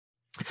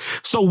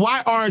So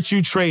why aren't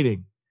you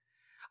trading?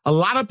 A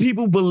lot of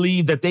people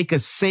believe that they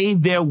could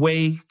save their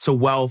way to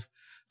wealth,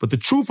 but the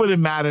truth of the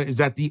matter is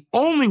that the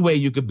only way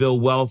you could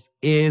build wealth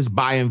is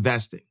by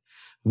investing.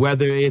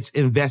 Whether it's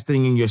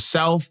investing in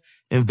yourself,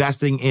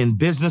 investing in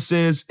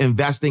businesses,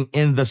 investing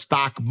in the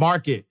stock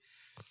market.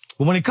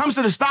 But when it comes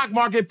to the stock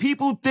market,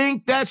 people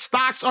think that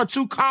stocks are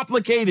too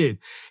complicated.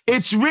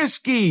 It's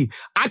risky.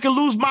 I could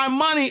lose my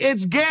money.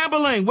 It's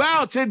gambling.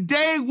 Well,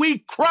 today we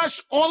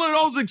crush all of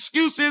those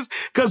excuses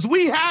because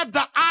we have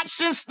the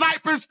option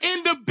snipers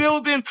in the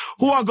building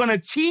who are going to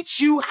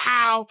teach you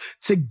how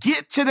to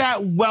get to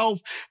that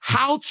wealth,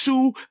 how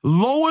to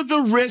lower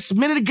the risk,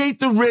 mitigate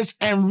the risk,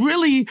 and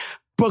really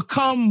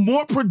become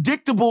more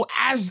predictable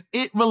as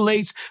it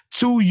relates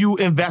to you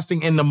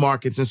investing in the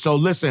markets. And so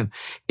listen,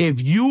 if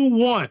you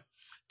want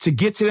to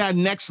get to that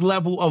next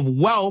level of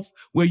wealth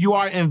where you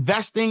are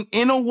investing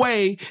in a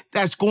way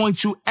that's going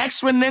to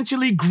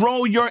exponentially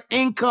grow your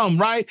income,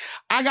 right?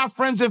 I got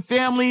friends and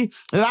family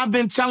that I've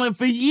been telling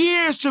for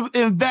years to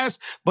invest,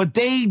 but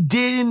they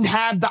didn't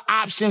have the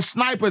option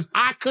snipers.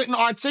 I couldn't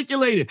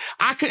articulate it.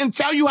 I couldn't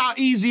tell you how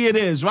easy it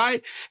is,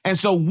 right? And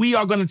so we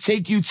are going to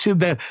take you to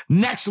the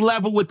next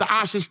level with the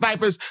option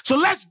snipers. So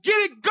let's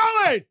get it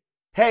going.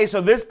 Hey,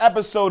 so this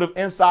episode of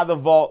Inside the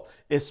Vault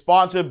is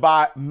sponsored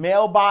by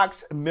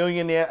Mailbox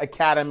Millionaire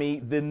Academy,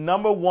 the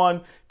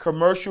 #1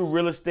 commercial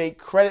real estate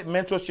credit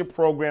mentorship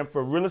program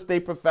for real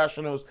estate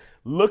professionals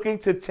looking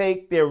to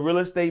take their real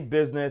estate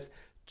business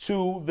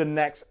to the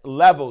next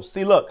level.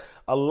 See, look,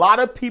 a lot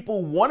of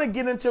people want to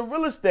get into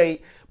real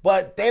estate,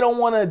 but they don't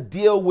want to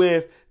deal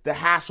with the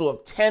hassle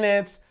of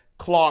tenants,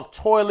 clogged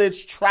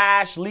toilets,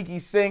 trash, leaky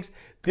sinks.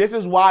 This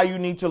is why you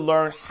need to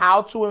learn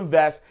how to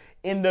invest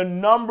in the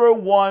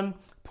 #1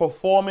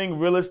 performing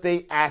real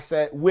estate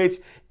asset, which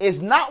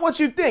is not what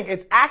you think.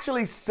 It's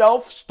actually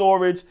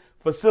self-storage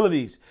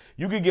facilities.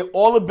 You can get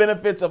all the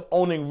benefits of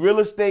owning real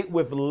estate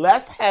with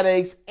less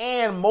headaches,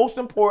 and most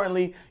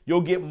importantly,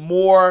 you'll get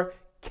more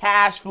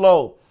cash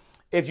flow.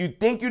 If you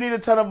think you need a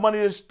ton of money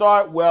to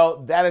start, well,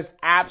 that is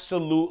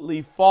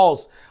absolutely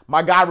false.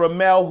 My guy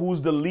Ramel,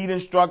 who's the lead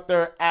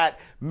instructor at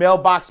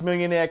Mailbox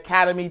Millionaire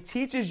Academy,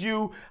 teaches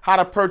you how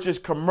to purchase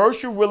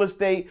commercial real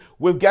estate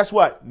with, guess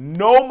what?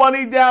 No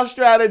money down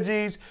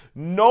strategies,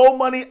 no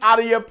money out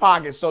of your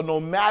pocket. So no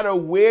matter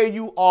where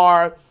you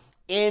are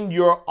in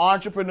your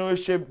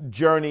entrepreneurship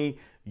journey,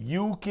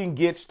 you can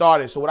get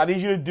started. So what I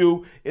need you to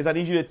do is I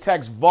need you to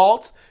text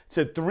VAULT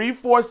to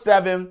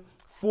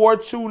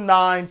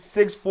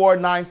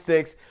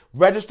 347-429-6496.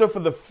 Register for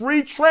the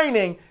free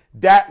training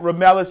that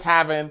Ramel is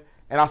having,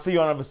 and I'll see you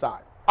on the other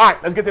side. All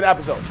right, let's get to the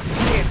episode.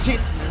 Pay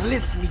attention and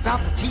listen, we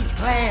about to teach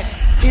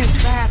class.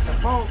 Inside the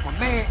vault, my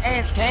man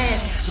Ash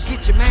Cash. So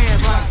get your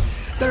man right.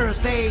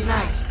 Thursday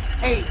nights,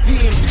 8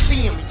 p.m. You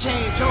see him,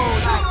 change your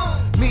life.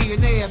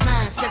 Millionaire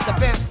mindset, the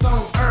best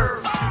on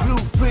earth.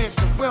 Blueprint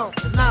for wealth,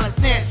 the knowledge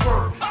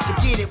network. So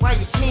get it while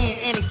you can,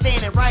 and he's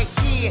standing right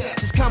here.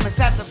 Just come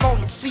inside the vault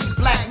and see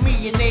black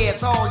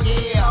millionaires. Oh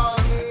yeah,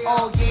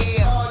 oh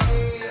yeah.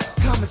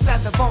 Come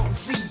inside the vault and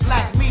see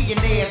black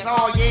millionaires.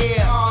 Oh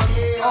yeah,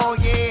 oh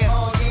yeah.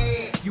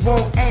 You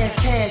won't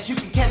ask cash, you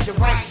can catch it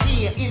right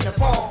here in the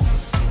vault.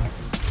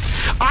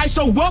 All right,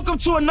 so welcome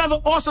to another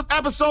awesome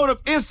episode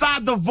of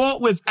Inside the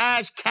Vault with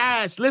Ash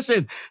Cash.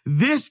 Listen,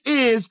 this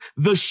is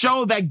the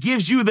show that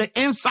gives you the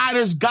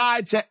insider's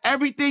guide to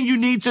everything you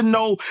need to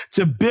know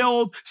to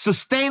build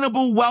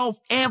sustainable wealth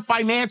and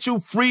financial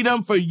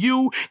freedom for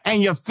you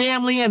and your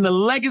family, and the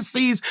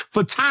legacies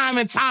for time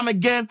and time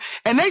again.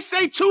 And they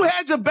say two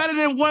heads are better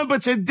than one,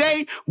 but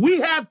today we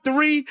have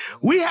three.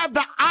 We have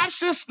the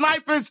option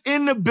snipers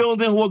in the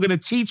building who are going to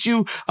teach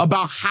you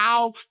about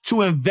how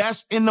to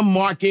invest in the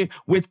market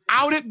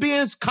without it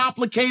being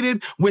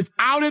complicated,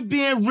 without it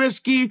being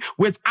risky,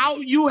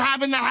 without you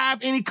having to have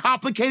any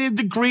complicated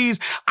degrees.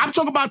 I'm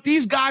talking about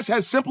these guys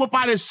have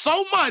simplified it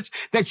so much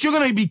that you're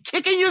going to be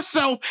kicking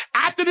yourself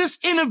after this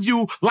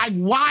interview. Like,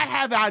 why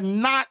have I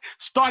not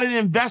started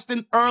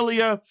investing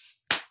earlier?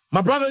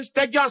 My brothers,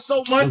 thank y'all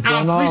so much.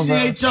 I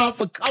appreciate y'all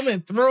for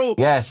coming through.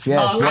 Yes.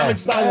 I'm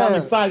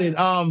excited.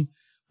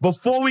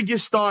 Before we get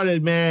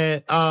started,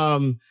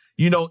 man,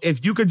 you know,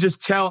 if you could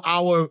just tell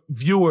our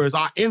viewers,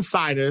 our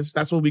insiders,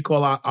 that's what we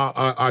call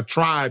our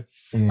tribe,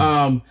 you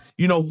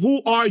know,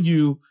 who are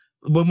you?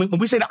 When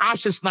we say the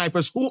option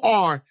snipers, who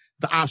are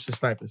the option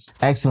snipers?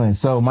 Excellent.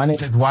 So my name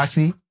is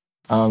Wasi. You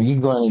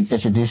can go ahead and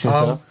introduce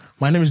yourself.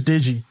 My name is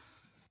Digi.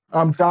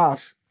 I'm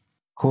Josh.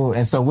 Cool.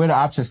 And so we're the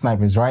option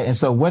snipers, right? And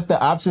so what the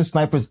option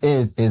snipers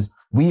is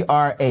we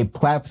are a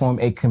platform,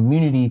 a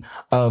community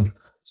of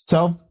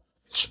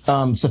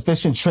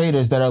sufficient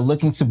traders that are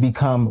looking to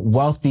become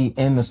wealthy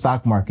in the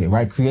stock market,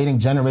 right? Creating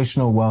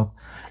generational wealth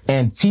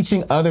and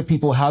teaching other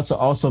people how to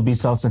also be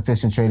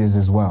self-sufficient traders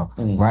as well,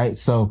 right?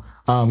 So,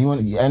 you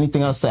want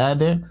anything else to add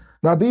there?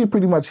 Now, Dee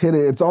pretty much hit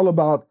it. It's all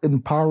about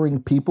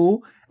empowering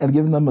people and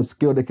giving them a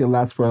skill that can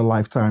last for a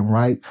lifetime,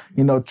 right?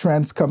 You know,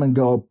 trends come and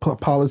go,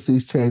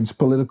 policies change,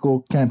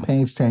 political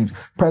campaigns change,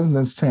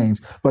 presidents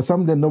change, but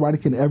something that nobody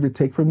can ever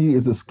take from you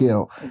is a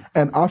skill.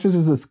 And options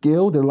is a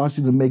skill that allows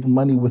you to make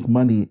money with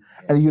money.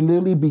 And you're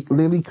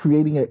literally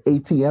creating an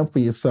ATM for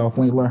yourself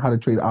when you learn how to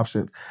trade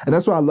options. And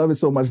that's why I love it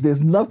so much.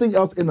 There's nothing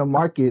else in the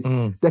market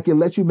that can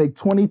let you make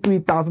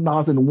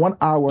 $23,000 in 1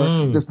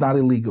 hour that's not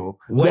illegal.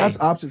 That's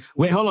options.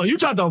 Wait, hold on. You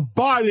tried to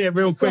bar there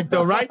real quick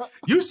though, right?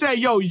 You said,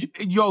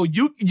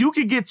 you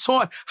can get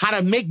taught how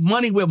to make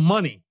money with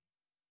money.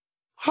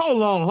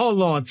 Hold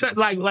on.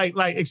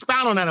 Like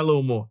expound on that a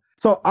little more.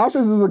 So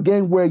options is a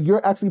game where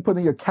you're actually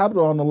putting your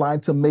capital on the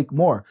line to make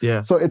more.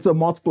 Yeah. So it's a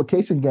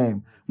multiplication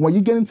game. When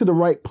you get into the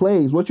right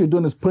plays, what you're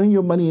doing is putting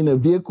your money in a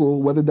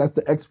vehicle, whether that's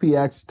the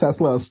XPX,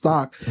 Tesla, or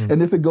stock.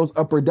 And if it goes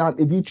up or down,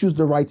 if you choose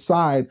the right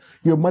side,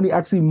 your money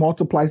actually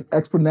multiplies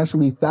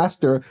exponentially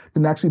faster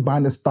than actually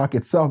buying the stock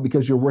itself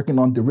because you're working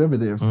on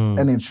derivatives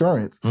and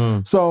insurance.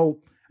 So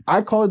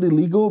I call it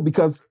illegal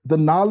because the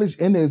knowledge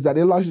in it is that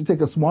it allows you to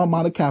take a small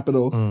amount of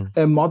capital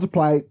and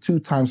multiply it 2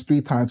 times,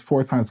 3 times,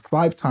 4 times,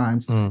 5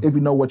 times if you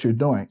know what you're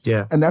doing.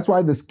 Yeah. And that's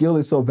why the skill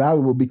is so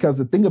valuable, because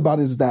the thing about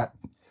it is that,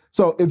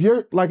 so if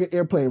you're like an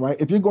airplane, right?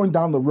 If you're going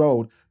down the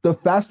road, the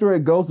faster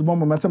it goes, the more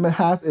momentum it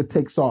has, it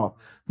takes off.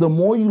 The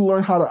more you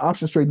learn how to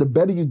option trade, the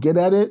better you get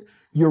at it,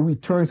 your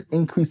returns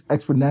increase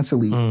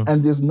exponentially.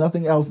 And there's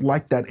nothing else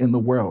like that in the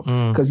world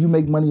because you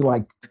make money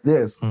like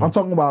this. I'm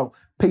talking about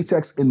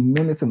paychecks in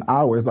minutes and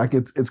hours. Like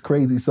it's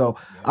crazy. So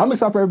I'm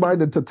excited for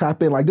everybody to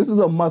tap in. Like this is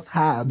a must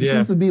have. This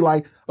needs to be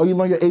like, oh, you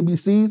learn your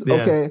ABCs? Yeah.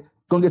 Okay.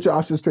 Go get your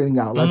options trading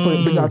out. Like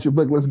bring out your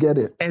book. Let's get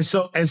it. And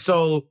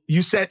so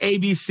you said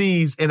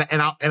ABCs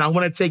and I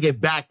want to take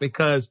it back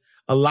because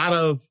a lot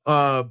of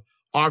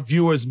our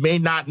viewers may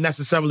not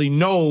necessarily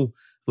know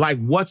like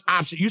what's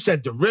option. You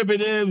said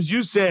derivatives,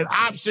 you said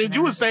options,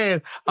 you were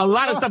saying a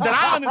lot of stuff that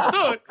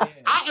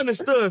I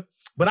understood.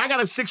 But I got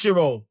a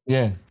 6-year-old.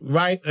 Yeah.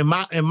 Right? And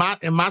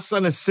my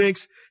son is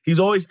 6. He's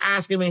always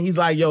asking me, he's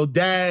like, yo,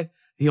 dad.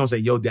 He don't say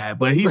yo, dad,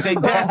 but he say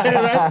dad,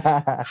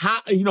 right?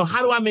 How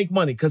do I make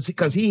money? Cause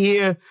he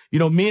here,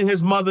 me and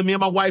his mother, me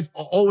and my wife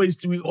are always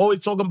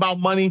talking about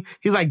money.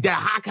 He's like, dad,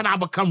 how can I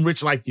become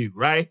rich like you?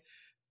 Right?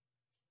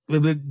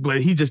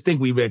 But he just think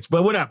we rich,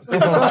 but whatever.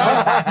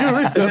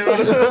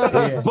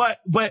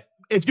 But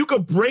if you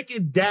could break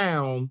it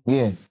down,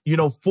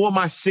 for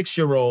my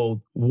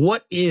 6-year-old,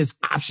 what is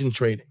option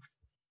trading?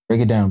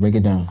 Break it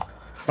down.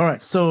 All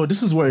right. So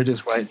this is where it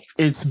is, right?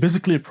 It's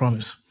basically a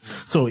promise.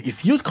 So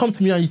if you come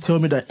to me and you tell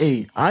me that,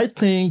 hey, I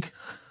think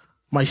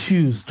my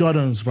shoes,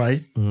 Jordans,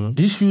 right?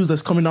 These shoes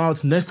that's coming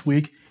out next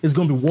week is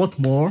going to be worth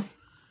more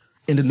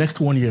in the next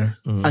 1 year.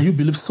 And you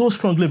believe so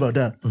strongly about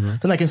that.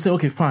 Then I can say,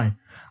 okay, fine.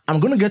 I'm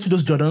going to get you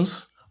those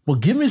Jordans, but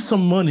give me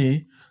some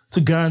money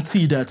to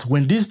guarantee that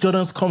when these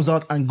Jordans comes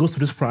out and goes to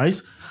this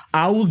price,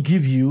 I will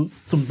give you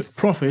some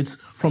profits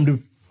from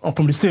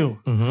the sale.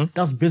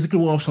 That's basically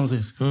what options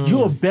is.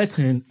 You are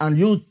betting and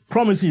you're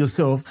promising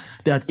yourself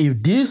that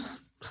if this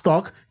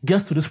stock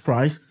gets to this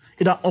price,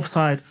 either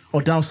upside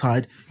or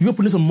downside, you're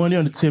putting some money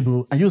on the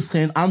table and you're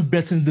saying, I'm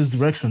betting this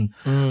direction.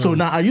 So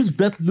now I use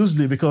bet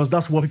loosely because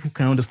that's what people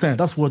can understand.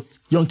 That's what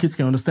young kids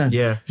can understand.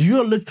 Yeah.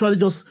 You're literally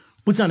just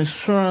putting an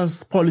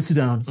insurance policy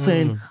down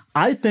saying,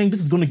 I think this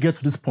is going to get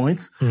to this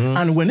point.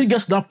 And when it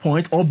gets to that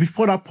point or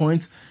before that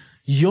point,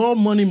 your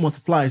money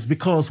multiplies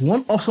because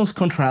one options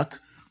contract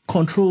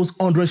controls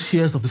 100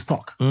 shares of the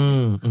stock,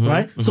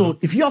 right? So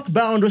if you have to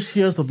buy 100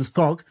 shares of the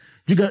stock,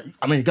 you got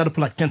to put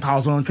like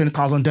 10,000,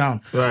 20,000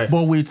 down. Right.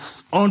 But with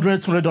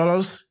 $100,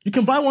 $200, you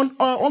can buy one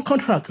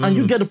contract and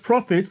you get the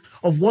profit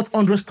of what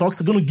 100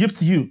 stocks are going to give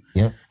to you.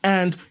 Yep.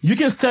 And you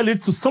can sell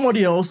it to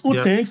somebody else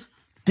who thinks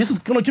this is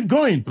going to keep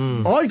going.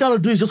 All you got to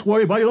do is just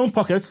worry about your own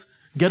pockets,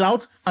 get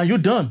out, and you're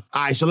done.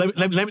 All right. So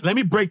let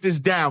me break this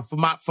down for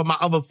my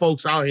other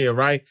folks out here,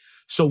 right?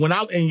 So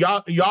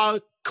y'all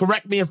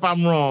correct me if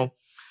I'm wrong.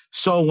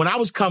 So when I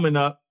was coming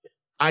up,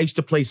 I used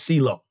to play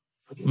CeeLo,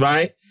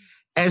 right?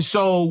 And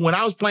so when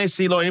I was playing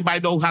CeeLo, anybody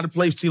know how to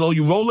play CeeLo?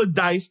 You roll a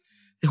dice.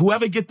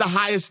 Whoever get the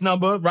highest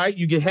number, right?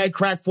 You get head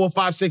crack 4,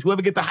 5, 6.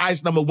 Whoever get the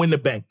highest number win the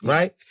bank,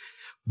 right?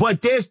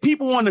 But there's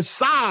people on the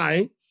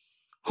side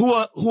who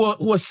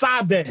are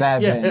side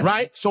betting,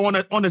 right? So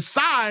on the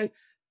side,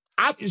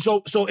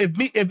 so if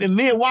me and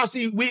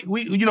Wasi,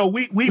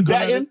 we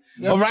betting,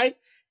 all right?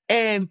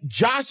 And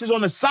Josh is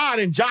on the side,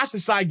 and Josh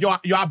is like, yo,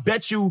 I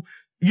bet you,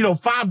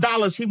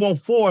 $5 he won't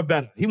 4 or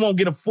better. He won't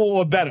get a 4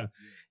 or better.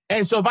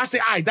 And so if I say,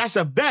 all right, that's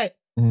a bet.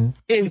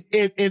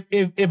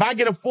 If I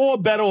get a 4 or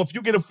better, or if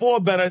you get a 4 or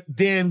better,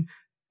 then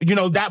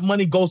that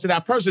money goes to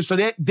that person. So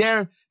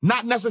they're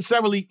not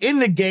necessarily in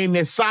the game,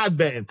 they're side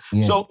betting.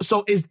 Yeah.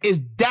 So is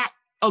that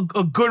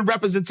a good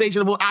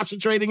representation of what option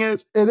trading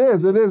is? It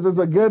is. It's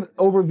a good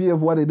overview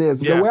of what it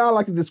is. Yeah. The way I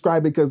like to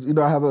describe it, because,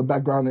 I have a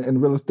background in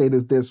real estate,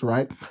 is this,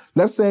 right?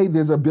 Let's say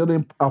there's a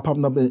building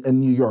popping up in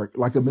New York,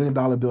 like $1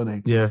 million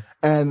building. Yeah.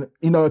 And,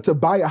 to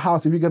buy a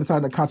house, if you're going to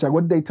sign a contract,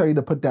 what did they tell you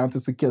to put down to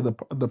secure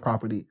the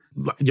property?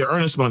 Your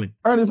earnest money.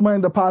 Earnest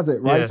money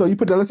deposit, right? Yeah. So you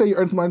put that, let's say your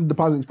earnest money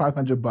deposit is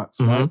 $500,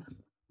 right?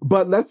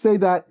 But let's say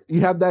that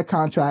you have that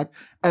contract,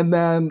 and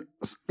then,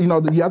 you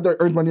have the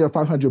earned money of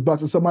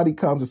 $500, and somebody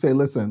comes and say,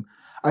 listen,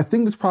 I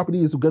think this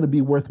property is going to be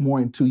worth more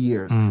in 2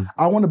 years.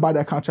 I want to buy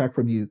that contract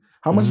from you.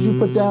 How much did you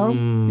put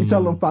down? You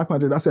tell them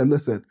 $500. I said,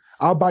 listen,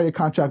 I'll buy your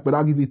contract, but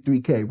I'll give you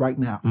 $3,000 right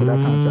now for that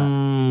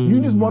contract.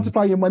 You just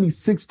multiply your money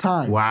 6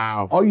 times.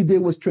 Wow. All you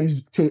did was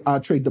trade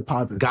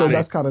deposits. Got so it.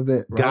 that's kind of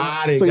it. Right?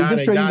 Got it, So got you're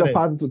just it, trading got it.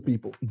 deposits with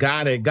people.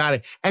 Got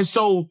it. And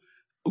so,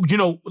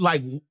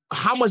 like,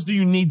 how much do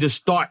you need to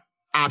start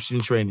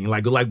option trading?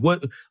 Like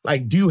what,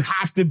 like, do you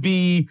have to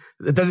be,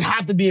 does it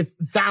have to be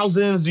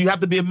thousands? Do you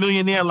have to be a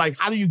millionaire? Like,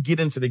 how do you get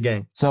into the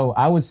game? So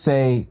I would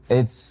say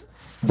it's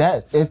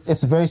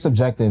very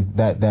subjective,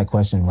 that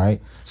question,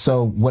 right?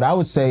 So what I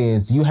would say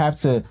is you have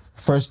to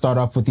first start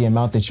off with the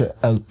amount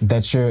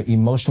that you're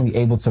emotionally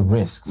able to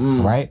risk,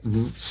 right?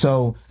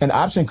 So an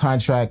option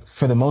contract,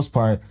 for the most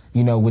part,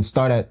 would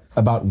start at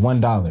about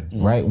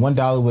 $1, right?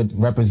 $1 would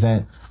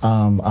represent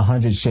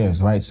 100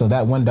 shares, right? So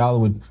that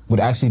 $1 would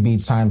actually be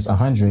times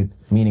 100,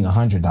 meaning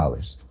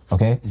 $100.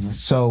 Okay.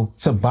 So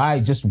to buy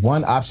just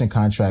one option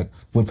contract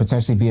would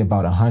potentially be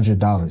about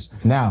 $100.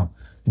 Now,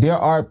 there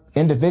are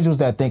individuals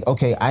that think,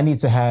 okay, I need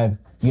to have,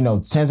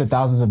 tens of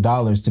thousands of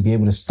dollars to be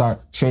able to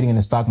start trading in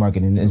the stock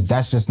market. And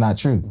that's just not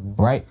true,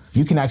 right?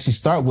 You can actually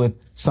start with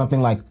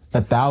something like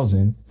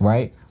 1,000,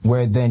 right?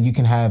 Where then you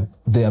can have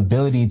the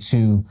ability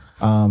to,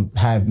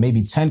 have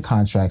maybe 10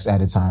 contracts at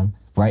a time,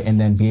 right? And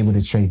then be able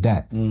to trade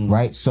that,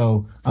 right?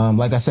 So,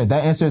 like I said,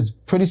 that answer is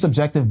pretty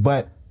subjective,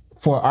 but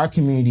for our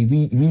community,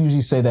 we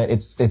usually say that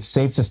it's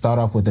safe to start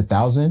off with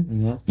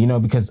 1,000,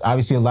 because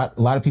obviously a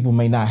lot of people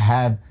may not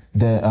have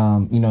the,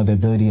 the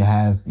ability to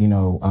have,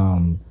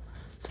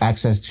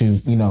 access to,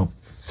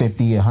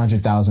 50,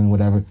 100,000,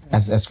 whatever,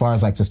 as far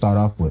as like to start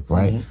off with,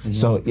 right?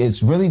 So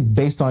it's really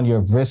based on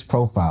your risk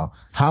profile.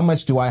 How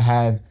much do I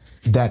have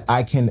that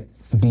I can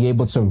be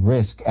able to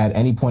risk at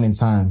any point in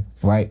time,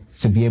 right?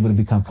 To be able to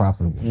become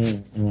profitable.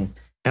 And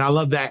I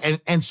love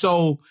that. And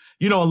so,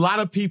 a lot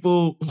of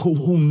people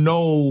who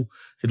know,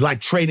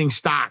 like, trading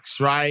stocks,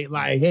 right?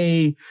 Like,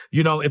 hey,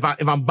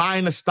 if I'm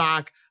buying a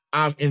stock,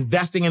 I'm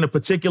investing in a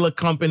particular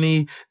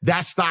company,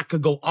 that stock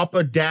could go up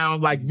or down.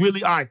 Like,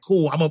 really, all right,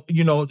 cool.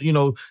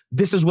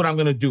 This is what I'm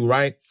going to do,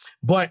 right?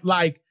 But,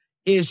 like,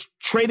 is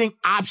trading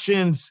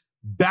options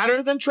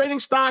better than trading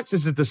stocks?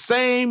 Is it the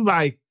same?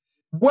 Like,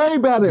 way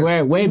better.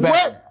 Way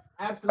better.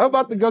 I'm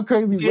about to go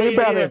crazy. Way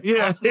better.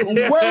 Yeah.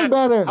 Way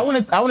better. I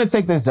want to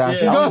take this, Josh.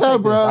 Go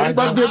ahead, bro. I'm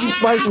about to get you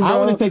spicy, bro. I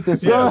want to take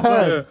this. Go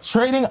ahead.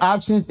 Trading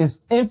options is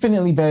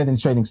infinitely better than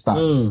trading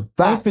stocks.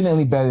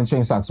 Infinitely better than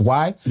trading stocks.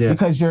 Why? Yeah.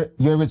 Because your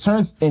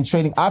returns in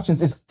trading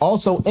options is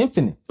also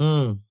infinite.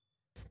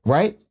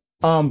 Right?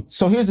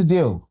 So here's the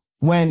deal.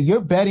 When you're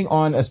betting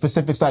on a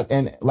specific stock,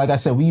 and like I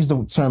said, we use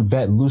the term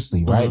bet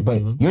loosely, right?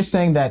 But you're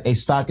saying that a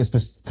stock is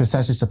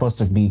potentially supposed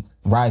to be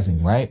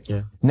rising, right?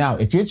 Yeah. Now,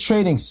 if you're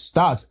trading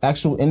stocks,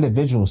 actual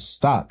individual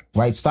stock,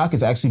 right? Stock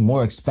is actually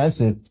more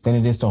expensive than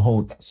it is to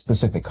hold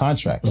specific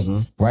contracts,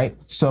 right?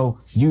 So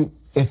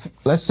if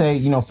let's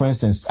say, for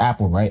instance,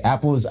 Apple, right?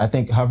 Apple is, I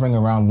think, hovering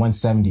around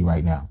 170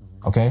 right now.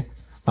 Okay.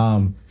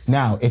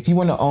 Now, if you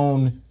want to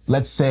own,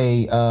 let's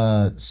say,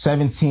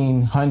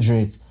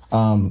 1,700,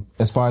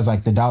 as far as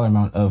like the dollar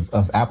amount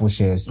of Apple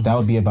shares, that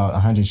would be about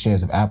 100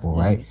 shares of Apple,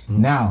 right?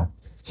 Now,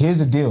 here's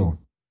the deal.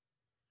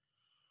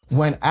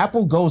 When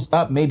Apple goes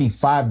up maybe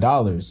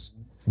 $5,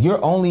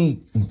 you're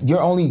only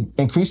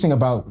increasing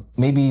about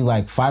maybe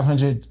like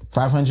 500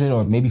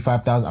 or maybe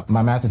 5,000.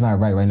 My math is not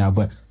right now,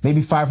 but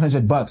maybe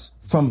 $500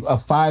 from a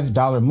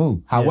 $5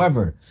 move.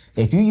 However,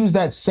 if you use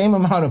that same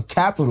amount of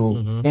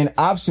capital in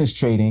options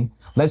trading,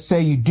 let's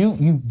say you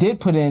did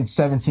put in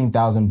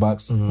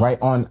 $17,000, right,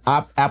 on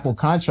Apple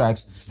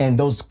contracts, and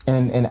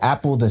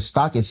Apple, the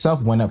stock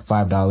itself went up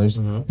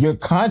 $5. Your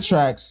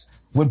contracts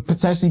would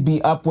potentially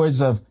be upwards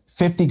of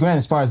 $50,000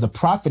 as far as the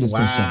profit is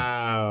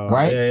concerned,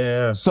 right?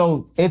 Yeah.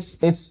 So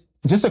it's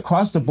just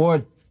across the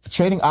board.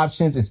 Trading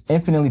options is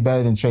infinitely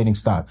better than trading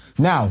stock.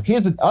 Now,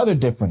 here's the other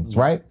difference,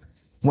 right?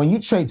 When you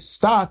trade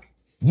stock,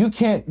 you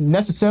can't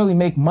necessarily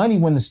make money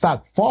when the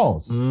stock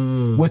falls.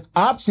 With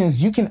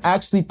options, you can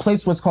actually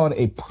place what's called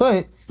a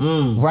put,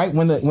 right?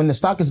 When the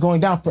stock is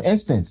going down. For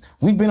instance,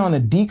 we've been on a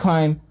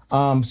decline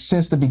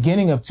since the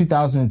beginning of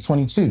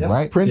 2022,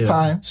 right? Print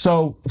time.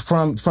 So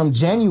from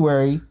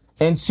January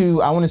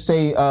into, I want to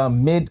say,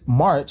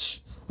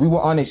 mid-March, we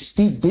were on a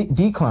steep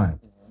decline.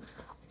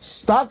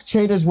 Stock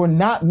traders were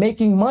not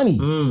making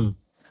money.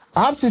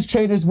 Options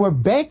traders were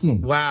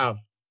banking. Wow.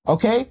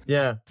 Okay?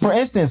 Yeah. For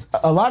instance,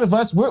 a lot of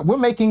us, we're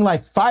making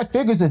like 5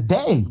 figures a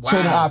day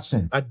trading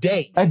options. A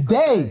day. A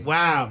day.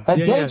 Wow. A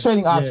day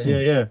trading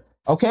options. Yeah.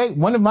 Okay,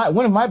 one of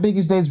my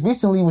biggest days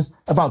recently was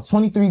about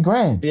 23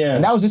 grand. Yeah.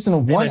 And that was just in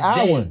In an a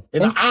hour. day.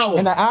 In an hour.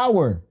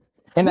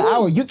 In an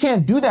hour. You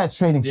can't do that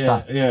trading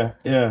stock. Yeah.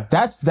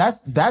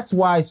 That's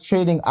why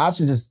trading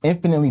options is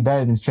infinitely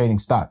better than trading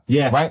stock.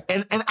 Yeah. Right?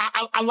 And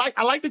I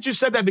like that you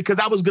said that, because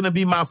that was going to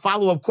be my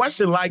follow-up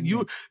question. Like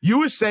you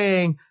were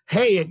saying,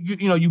 hey,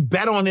 you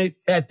bet on it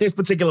at this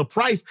particular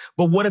price,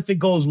 but what if it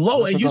goes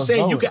low? And you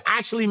say you can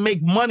actually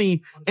make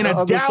money in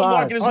a down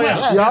market as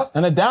well. Yeah.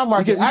 In a down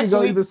market,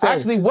 actually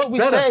what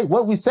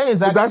we say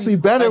is actually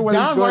better when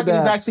it's down going market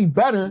down. is actually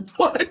better.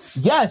 What?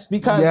 Yes,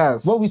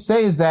 because what we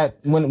say is that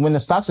when the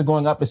stocks are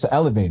going up, it's an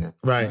elevator.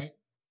 Right.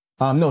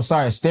 No,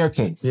 sorry, a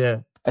staircase.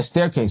 Yeah. A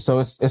staircase. So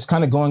it's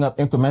kind of going up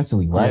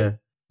incrementally, right? Yeah.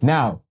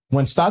 Now,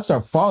 when stocks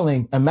are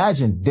falling,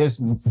 imagine there's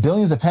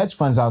billions of hedge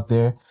funds out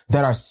there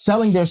that are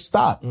selling their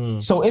stock.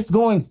 So it's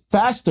going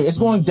faster. It's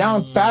going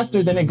down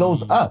faster than it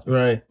goes up.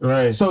 Right.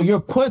 So your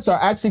puts are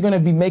actually going to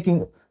be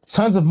making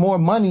tons of more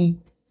money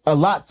a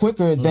lot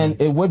quicker than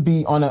it would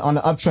be on an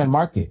uptrend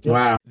market.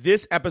 Wow.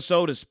 This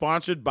episode is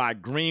sponsored by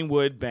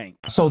Greenwood Bank.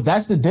 So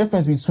that's the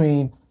difference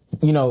between,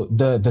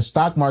 the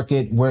stock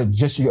market where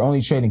just you're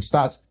only trading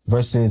stocks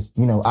versus,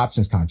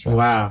 options contracts.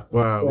 Wow.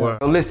 Well,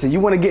 listen, you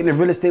want to get into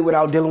real estate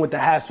without dealing with the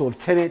hassle of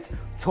tenants,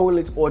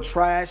 toilets, or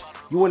trash?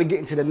 You want to get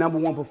into the number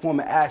one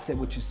performing asset,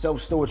 which is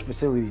self-storage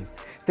facilities.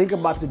 Think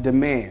about the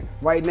demand.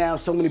 Right now,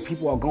 so many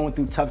people are going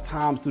through tough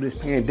times through this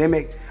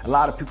pandemic. A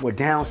lot of people are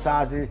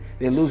downsizing,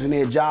 they're losing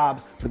their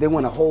jobs, but they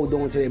want to hold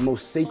on to their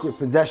most sacred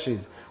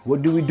possessions.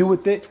 What do we do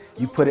with it?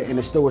 You put it in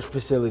a storage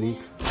facility,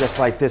 just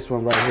like this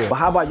one right here. But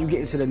how about you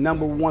get into the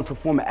number one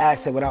performing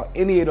asset without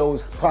any of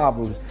those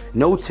problems?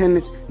 No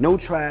tenants, no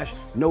trash,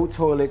 no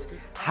toilets,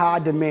 high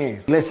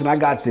demand. Listen, I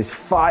got this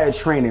fire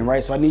training,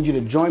 right? So I need you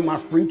to join my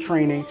free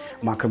training,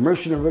 my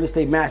commercial and real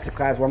estate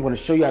masterclass, where I'm going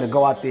to show you how to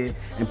go out there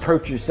and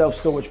purchase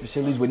self-storage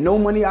facilities with no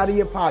money out of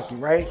your pocket,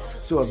 right?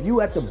 So if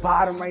you at the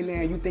bottom right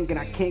now and you thinking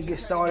I can't get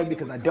started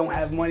because I don't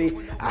have money,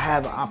 I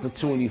have an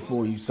opportunity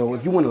for you. So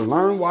if you want to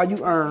learn while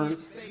you earn,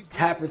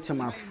 tap into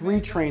my free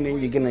training.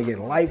 You're going to get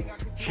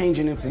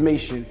life-changing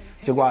information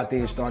to go out there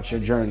and start your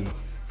journey.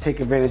 Take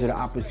advantage of the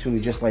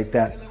opportunity just like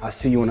that. I'll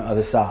see you on the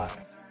other side.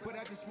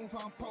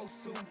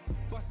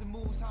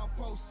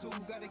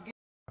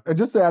 And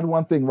just to add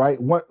one thing, right?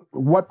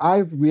 What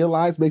I've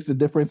realized makes a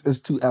difference is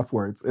two F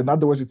words. In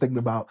other words, you're thinking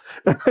about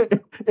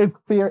it's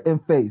fear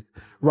and faith,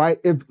 right?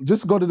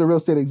 Just go to the real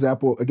estate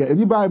example again. If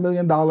you buy $1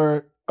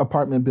 million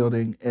apartment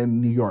building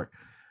in New York,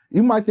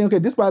 you might think, okay,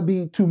 this might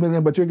be $2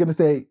 million, but you're going to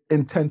say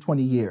in 10,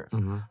 20 years.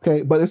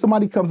 Okay. But if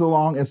somebody comes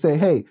along and say,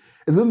 hey,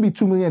 it's going to be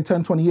 $2 million in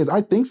 10, 20 years.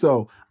 I think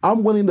so.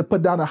 I'm willing to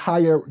put down a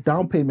higher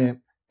down payment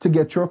to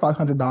get your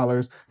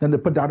 $500 than to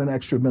put down an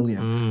extra $1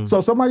 million. So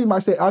somebody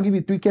might say, I'll give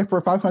you $3K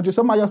for $500.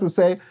 Somebody else would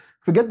say,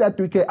 forget that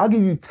 $3K. I'll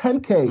give you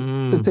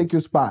 $10K to take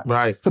your spot.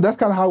 Right. So that's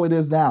kind of how it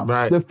is now.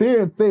 Right. The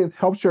fear and faith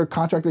helps your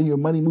contract and your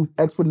money move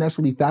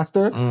exponentially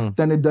faster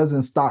than it does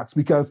in stocks,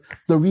 because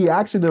the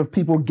reaction of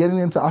people getting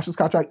into options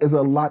contract is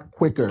a lot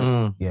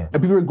quicker. Yeah.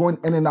 And people are going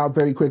in and out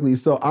very quickly.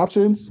 So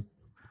options,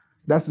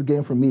 that's the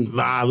game for me.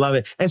 Nah, I love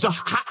it. And so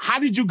how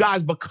did you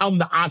guys become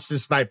the option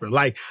sniper?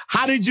 Like,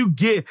 how did you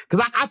get,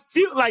 because I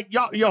feel like,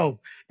 yo,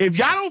 if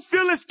y'all don't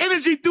feel this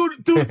energy through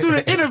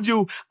the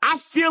interview, I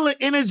feel the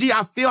energy.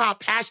 I feel how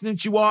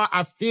passionate you are.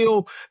 I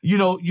feel,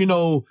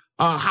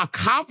 how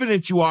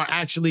confident you are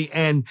actually.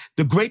 And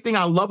the great thing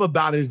I love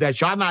about it is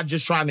that y'all not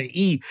just trying to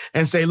eat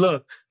and say,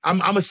 look, I'm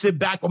gonna sit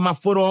back with my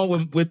foot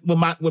on with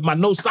my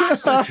no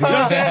socks, you know what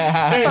I'm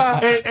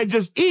saying? And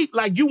just eat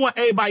like you want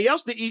everybody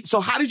else to eat. So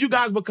how did you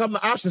guys become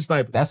the option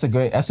sniper? That's a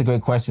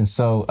great question.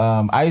 So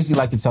I usually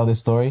like to tell this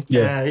story.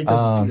 Yeah, he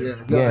does.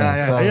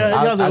 So he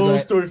has a whole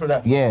story for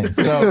that. Yeah.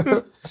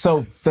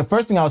 So the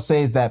first thing I would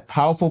say is that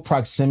powerful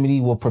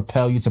proximity will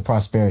propel you to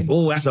prosperity.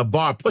 Oh, that's a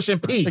bar. Pushing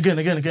P.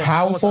 Again.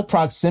 Powerful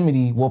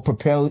proximity will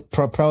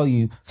propel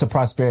you to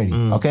prosperity.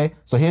 Okay.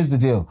 So here's the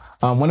deal.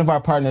 One of our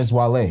partners,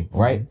 Wale,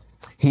 right?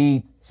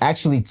 He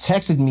actually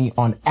texted me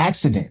on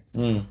accident.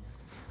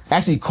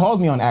 Actually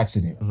called me on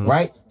accident,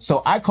 right?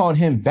 So I called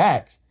him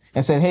back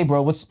and said, hey,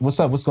 bro, what's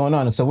up? What's going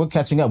on? And so we're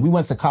catching up. We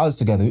went to college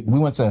together. We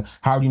went to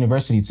Howard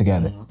University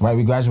together, right?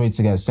 We graduated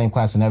together, same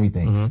class and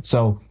everything.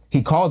 So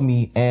he called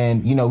me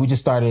and, we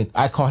just started,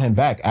 I called him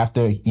back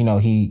after,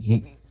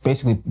 he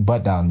basically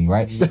butt down me,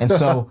 right? And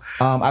so,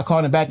 I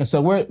called him back. And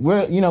so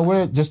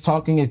we're just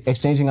talking,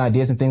 exchanging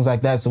ideas and things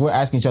like that. So we're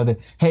asking each other,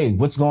 hey,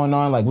 what's going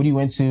on? Like, what are you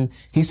into?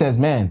 He says,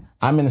 man,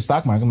 I'm in the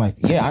stock market. I'm like,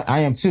 yeah, I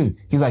am too.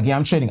 He's like, yeah,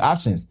 I'm trading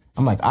options.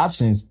 I'm like,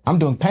 options? I'm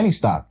doing penny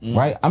stock,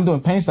 right? I'm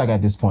doing penny stock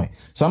at this point.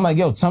 So I'm like,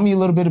 yo, tell me a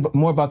little bit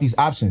more about these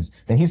options.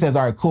 Then he says,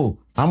 all right, cool.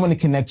 I'm going to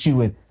connect you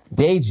with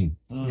Deji.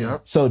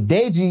 So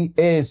Deji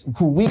is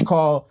who we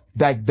call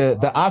like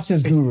the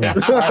options guru.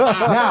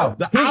 Now,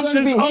 the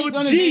options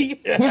OG.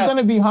 He's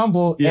gonna be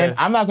humble, and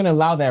I'm not gonna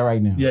allow that right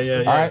now. Yeah.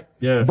 All right.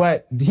 Yeah.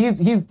 But he's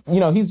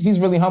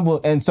really humble,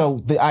 and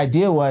so the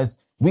idea was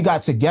we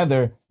got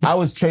together. I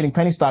was trading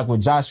penny stock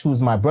with Josh,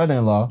 who's my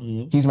brother-in-law.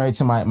 He's married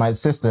to my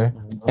sister,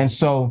 and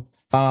so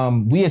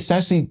we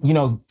essentially,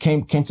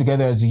 came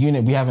together as a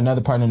unit. We have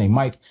another partner named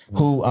Mike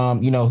who,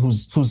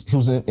 who's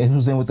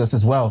in with us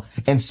as well.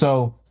 And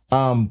so,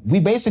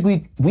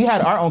 we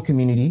had our own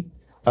community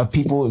of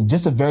people,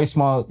 just a very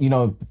small,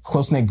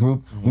 close-knit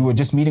group. We were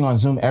just meeting on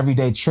Zoom every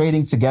day,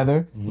 trading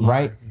together,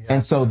 right?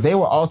 And so they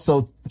were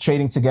also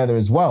trading together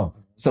as well.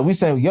 So we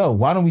said, yo,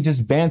 why don't we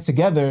just band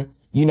together,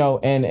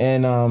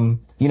 and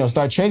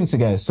start trading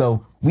together.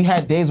 So we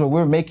had days where we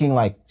were making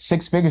like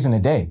 6 figures in a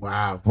day.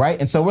 Wow. Right?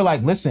 And so we're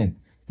like, listen,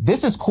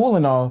 this is cool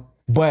and all,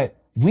 but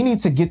we need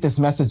to get this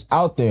message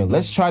out there.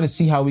 Let's try to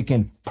see how we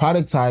can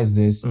productize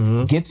this,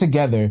 get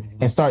together,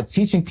 and start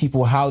teaching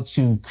people how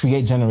to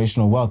create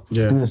generational wealth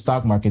through the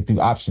stock market, through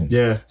options.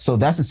 Yeah. So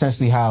that's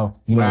essentially how,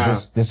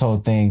 this whole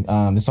thing,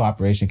 this whole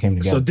operation came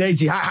together. So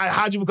Deji,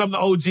 how'd you become the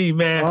OG,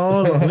 man?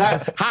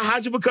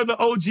 How'd you become the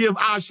OG of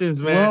options,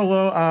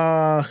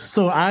 man?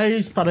 So I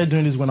started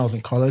doing this when I was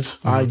in college.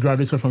 I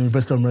graduated from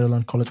University of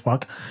Maryland, College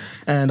Park.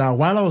 And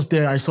while I was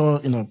there, I saw,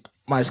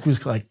 my school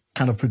is like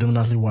kind of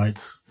predominantly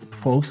white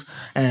folks.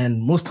 And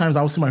most times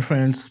I would see my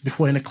friends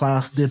before in the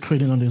class, they're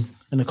trading on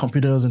in the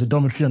computers and the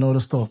dormitory and all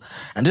this stuff.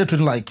 And they're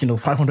trading like,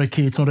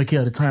 500K,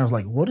 200K at a time. I was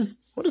like, what's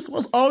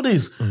all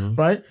this?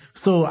 Right?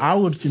 So I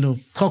would,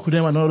 talk with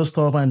them and all this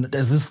stuff. And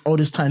there's all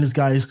these Chinese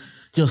guys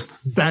just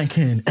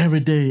banking every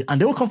day. And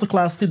they would come to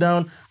class, sit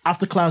down.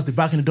 After class, they're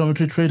back in the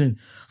dormitory trading.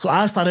 So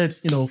I started,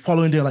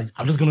 following there, like,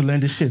 I'm just going to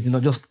learn this shit,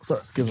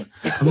 excuse me.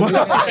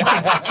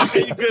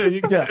 You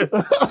good. Yeah.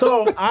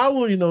 So I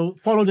would,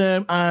 follow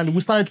them, and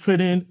we started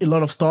trading a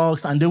lot of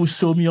stocks, and they would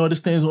show me all these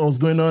things, what was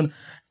going on.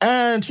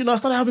 And, I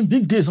started having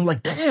big days. I'm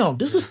like, damn,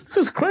 this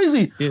is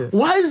crazy. Yeah.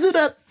 Why is it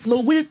that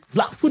we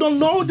black people don't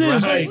know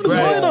this? Right, what is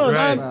going on?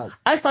 Right. And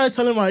I started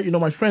telling my,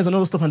 my friends and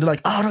all this stuff, and they're like,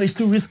 oh, no, it's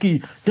too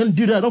risky. Don't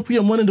do that. Don't put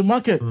your money in the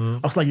market. I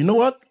was like, you know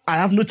what? I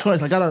have no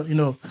choice. I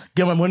gotta,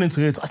 get my money into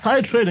it. So I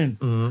started trading.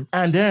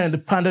 And then the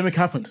pandemic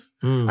happened.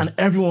 And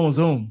everyone was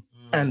home.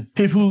 And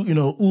people,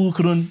 who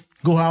couldn't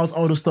go out,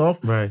 all the stuff.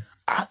 Right.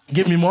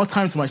 Gave me more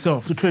time to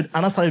myself to trade.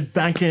 And I started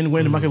banking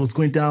when the market was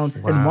going down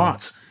in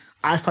March.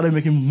 I started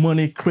making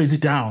money crazy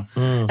down.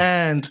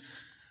 And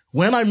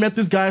when I met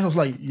these guys, I was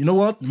like, you know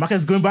what? The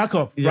market's going back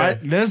up,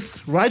 right?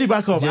 Let's ride it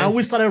back up. And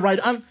we started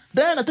riding. And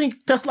then I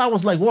think Tesla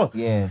was like, what?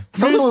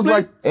 Tesla was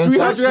like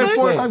 300,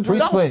 400.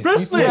 Pre-split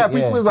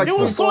was like, it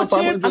was so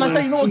cheap. And I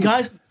said, you know what,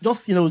 guys,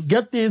 just,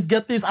 get this.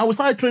 And we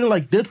started trading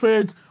like day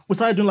trades. We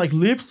started doing like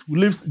LIPs.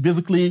 LIPs,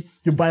 basically,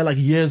 you buy like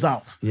years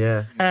out.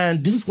 Yeah.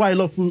 And this is why I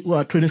love people who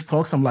are trading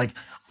stocks. I'm like,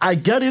 I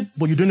get it,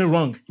 but you're doing it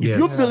wrong. If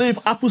you believe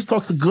Apple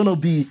stocks are going to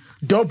be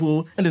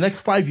double in the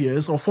next 5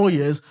 years or 4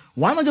 years,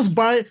 why not just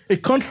buy a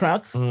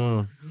contract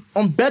on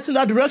bet in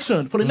that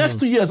direction for the next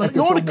 2 years? And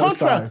you own the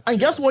contract. And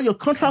guess what? Your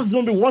contract is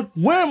going to be worth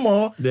way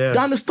more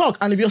than the stock.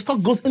 And if your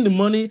stock goes in the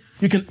money,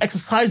 you can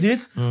exercise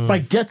it by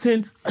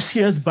getting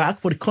shares back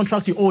for the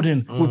contract you owed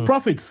in with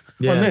profits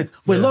on it.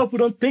 But a lot of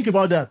people don't think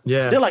about that.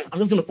 They're like, I'm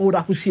just going to hold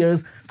Apple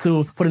shares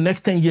for the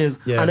next 10 years.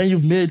 And then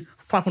you've made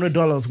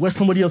 $500 where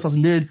somebody else has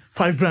made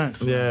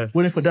 $5,000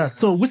 waiting for that.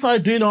 So we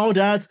started doing all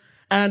that,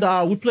 and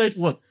we played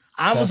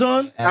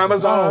Amazon,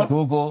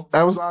 Google,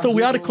 Amazon. So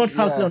we had the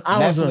contracts on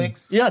Amazon.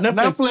 Netflix. Yeah,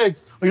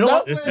 Netflix. You know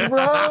what? Netflix, bro.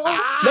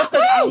 Let's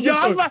take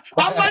Amazon. Yo,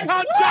 I like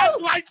how Josh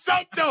lights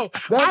up, though.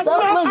 I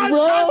love how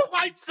Josh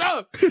lights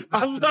up.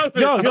 I love it.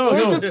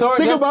 Yo.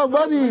 Think about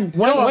money.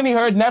 When he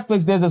heard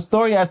Netflix, there's a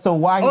story as to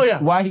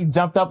why he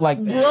jumped up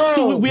like that.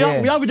 So we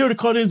have video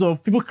recordings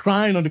of people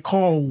crying on the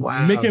call,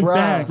 making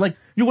bank. Like,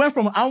 you went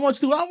from how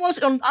much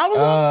on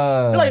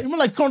Amazon?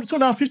 Like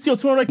 250 or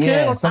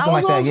 200K on something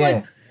Amazon? like that,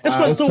 yeah. It's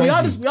crazy. So we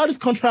had this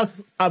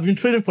contract. I've been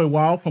trading for a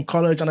while from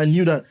college, and I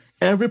knew that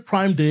every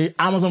Prime Day,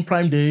 Amazon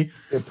Prime Day,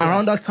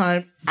 around that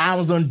time,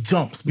 Amazon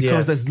jumps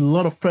because there's a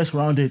lot of press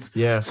around it.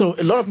 Yeah. So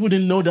a lot of people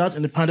didn't know that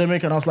in the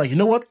pandemic, and I was like, you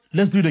know what?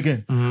 Let's do it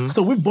again.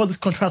 So we bought this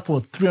contract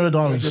for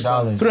 $300.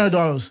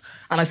 $300.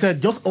 And I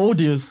said, just hold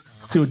this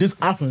till this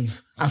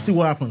happens and see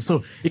what happens.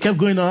 So it kept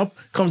going up,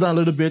 comes down a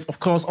little bit. Of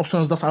course,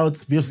 options, that's how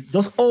it's basically,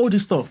 just all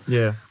this stuff.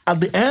 Yeah. At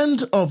the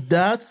end of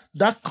that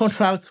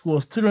contract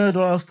was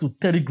 $300 to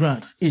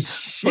 $30,000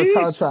 each. Per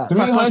contract.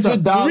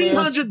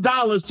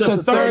 $300 to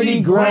 $30,000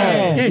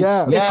 each.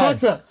 Yeah.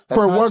 Contract.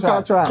 For one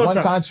contract.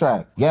 One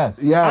contract. Yes.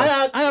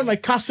 Yes. I had my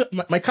cash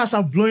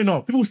out blowing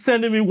up. People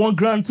sending me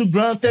 $1,000,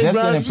 $2,000, $10,000. Just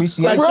an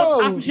appreciation. Like, Bro,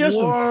 just appreciation.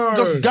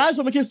 Because guys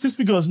were making 6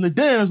 figures in the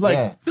day. And I was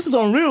like, this is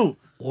unreal.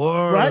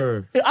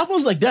 Right? It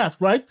happens like that,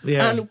 right?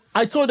 Yeah. And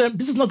I told them,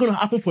 this is not going to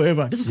happen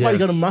forever. This is why you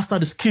got to master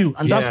the skill.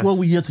 And that's what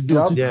we're here to do,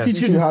 to teach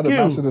you the how to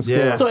master the skill.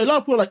 Yeah. So a lot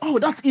of people are like, oh,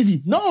 that's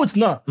easy. No, it's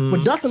not.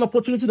 But that's an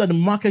opportunity that the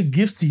market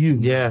gives to you.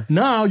 Yeah.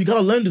 Now you got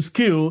to learn the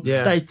skill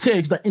that it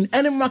takes, that in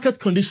any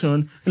market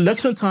condition,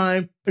 election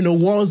time,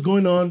 wars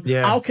going on,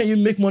 how can you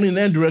make money in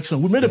any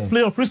direction? We made a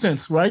play of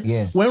recent, right?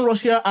 Yeah. When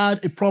Russia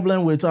had a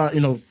problem with,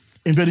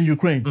 invading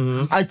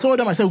Ukraine, I told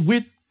them, I said,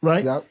 wait,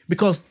 right? Yep.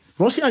 Because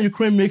Russia and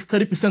Ukraine makes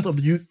 30% of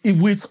the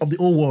wheat of the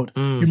whole world.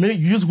 You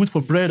use wheat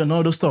for bread and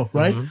all those stuff,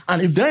 right?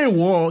 And if they're in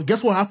war,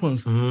 guess what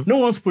happens? No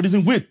one's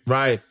producing wheat.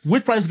 Right.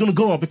 Wheat price is going to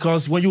go up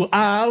because when you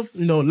have,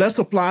 less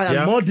supply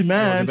and more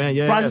demand,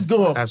 prices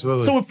go up.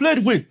 Absolutely. So we played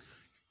wheat.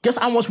 Guess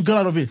how much we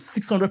got out of it?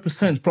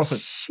 600% profit.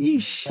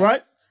 Sheesh.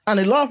 Right? And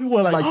a lot of people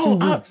are like, 2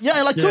 weeks.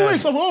 Yeah, like 2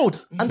 weeks of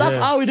hold. And that's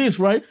how it is,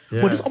 right?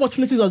 Yeah. But these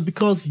opportunities are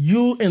because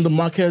you in the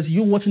markets,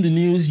 you watching the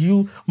news,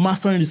 you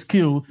mastering the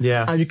skill,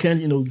 and you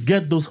can,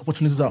 get those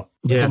opportunities out.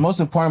 Yeah. The most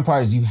important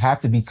part is you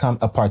have to become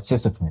a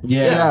participant.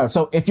 Yeah.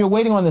 So if you're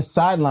waiting on the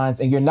sidelines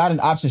and you're not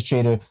an options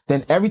trader,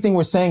 then everything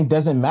we're saying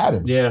doesn't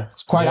matter. Yeah.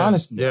 It's quite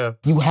honest. Yeah.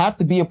 You have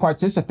to be a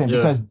participant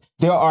because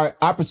there are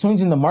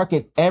opportunities in the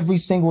market every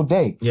single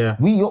day. Yeah.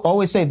 We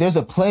always say there's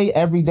a play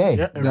every day.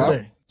 Yeah, every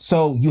day.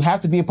 So you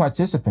have to be a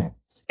participant.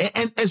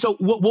 And so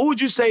what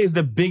would you say is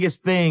the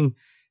biggest thing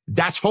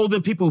that's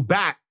holding people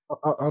back?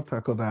 I'll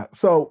tackle that.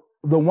 So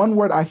the one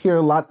word I hear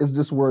a lot is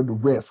this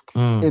word risk.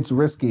 It's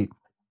risky.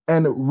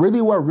 And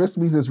really what risk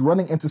means is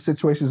running into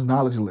situations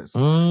knowledgeless.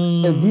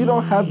 If you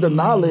don't have the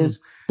knowledge,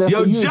 then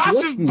Yo, for you, Josh it's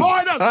is risky.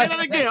 barred up. Say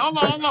that again.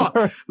 Hold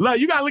on. Look,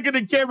 you gotta look at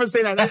the camera and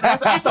say that.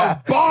 That's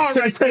a bar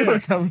right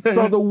there.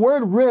 So the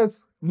word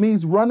risk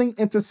means running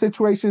into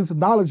situations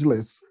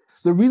knowledgeless.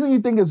 The reason you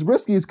think it's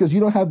risky is because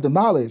you don't have the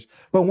knowledge.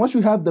 But once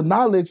you have the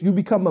knowledge, you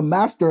become a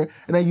master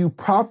and then you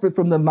profit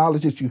from the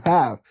knowledge that you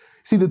have.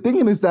 See, the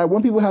thing is that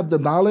when people have the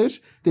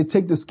knowledge, they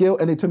take the skill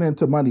and they turn it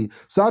into money.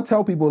 So I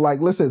tell people, like,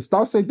 listen,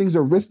 stop saying things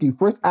are risky.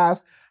 First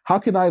ask, how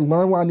can I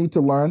learn what I need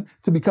to learn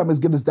to become as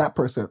good as that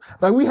person?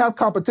 Like, we have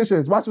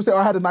competitions. Watch me say,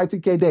 I had a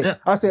 19K day. Yeah.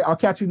 I say, I'll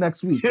catch you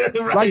next week.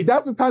 Right. Like,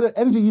 that's the kind of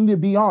energy you need to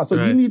be on.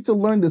 So you need to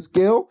learn the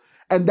skill,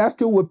 and that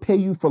skill will pay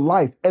you for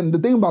life. And the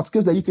thing about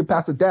skills is that you can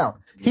pass it down.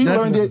 He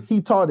learned it,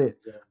 he taught it.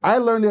 I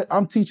learned it,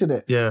 I'm teaching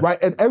it. Yeah. Right?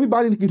 And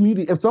everybody in the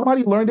community, if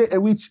somebody learned it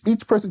and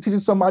each person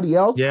teaches somebody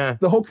else,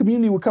 the whole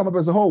community will come up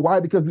as a whole. Why?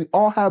 Because we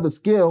all have a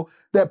skill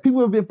that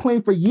people have been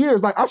playing for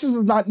years. Like, options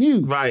is not new.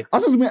 Right.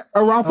 Options has been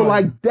around for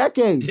like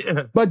decades.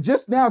 Yeah. But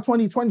just now,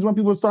 2020 is when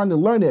people are starting to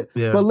learn it.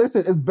 Yeah. But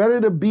listen, it's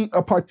better to be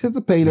a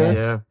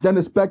participator than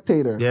a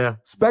spectator. Yeah.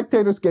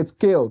 Spectators get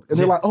killed. And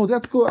they're like, oh,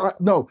 that's cool.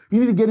 No, you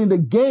need to get in the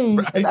game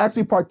and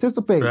actually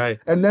participate. Right.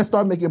 And then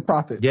start making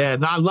profit. Yeah,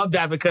 no, I love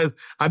that because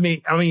I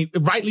mean,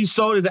 rightly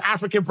so. There's an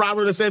African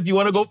proverb that says, if you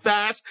want to go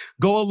fast,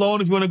 go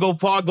alone. If you want to go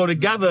far, go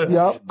together.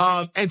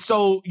 Yep. And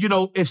so,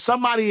 if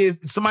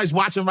somebody's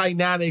watching right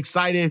now, they're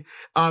excited,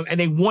 and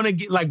they want to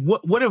get, like,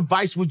 what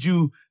advice would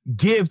you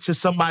give to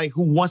somebody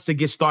who wants to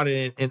get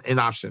started in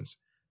options?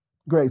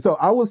 Great. So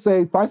I would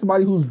say find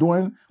somebody who's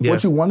doing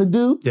what you want to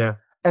do. Yeah.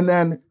 And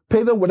then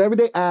pay them whatever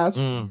they ask,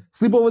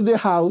 sleep over their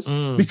house,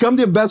 become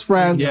their best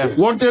friends,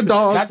 walk their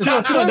dogs.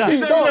 Don't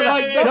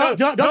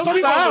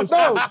sleep on this.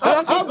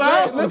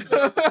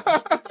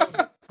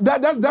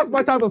 That's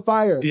my type of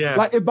fire. Yeah.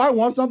 Like, if I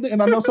want something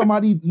and I know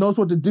somebody knows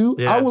what to do,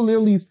 I will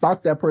literally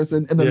stalk that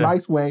person in a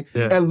nice way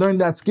and learn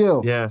that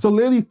skill. Yeah. So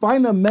literally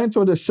find a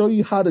mentor to show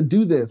you how to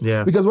do this.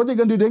 Yeah. Because what they're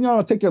going to do, they're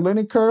going to take your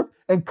learning curve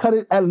and cut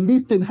it at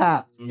least in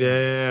half.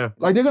 Yeah.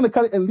 Like, they're going to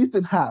cut it at least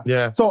in half.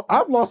 Yeah. So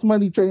I've lost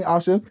money trading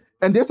options,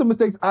 and there's some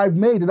mistakes I've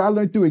made that I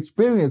learned through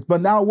experience. But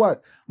now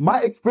what?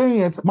 My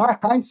experience, my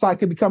hindsight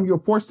can become your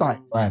foresight.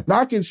 Right. Now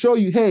I can show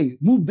you, hey,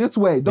 move this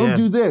way. Don't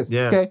do this.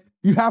 Yeah. Okay.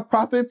 You have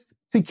profits.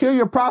 Secure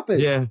your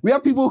profits. Yeah. We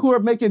have people who are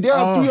making, they're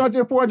up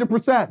 300,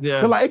 400%.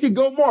 Yeah. They're like, it can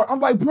go more. I'm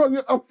like, bro,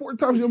 you're up 4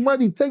 times your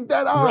money. Take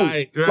that out.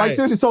 Right. Like,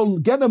 seriously. So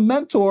get a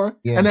mentor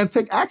and then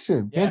take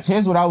action.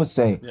 Here's what I would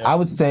say. I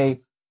would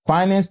say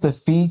finance the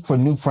fee for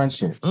new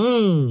friendships.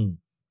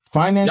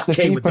 Finance the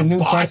fee for new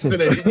friendships.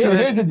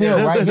 Here's the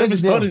deal, right?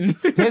 Here's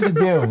the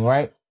deal,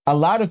 right? A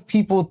lot of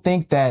people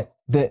think that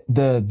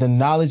the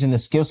knowledge and the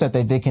skill set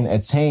that they can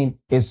attain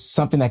is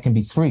something that can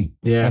be free.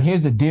 Yeah. And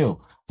here's the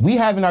deal. We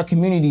have in our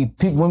community,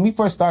 when we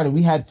first started,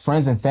 we had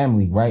friends and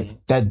family, right?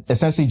 That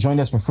essentially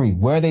joined us for free.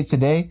 Where are they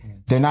today?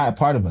 They're not a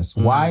part of us.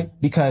 Why?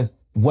 Because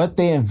what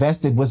they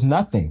invested was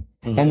nothing.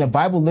 And the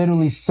Bible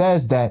literally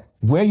says that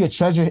where your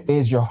treasure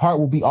is, your heart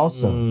will be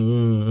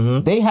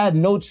also. They had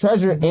no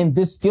treasure in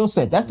this skill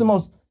set. That's the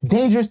most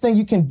dangerous thing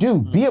you can do.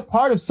 Be a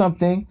part of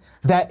something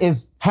that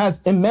has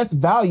immense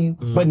value,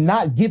 but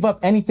not give up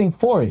anything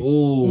for it.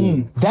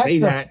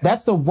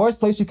 That's the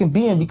worst place you can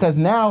be in, because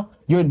now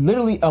you're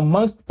literally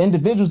amongst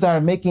individuals that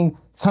are making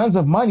tons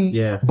of money,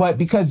 but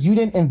because you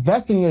didn't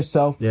invest in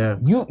yourself,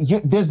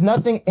 there's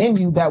nothing in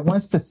you that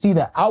wants to see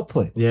the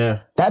output.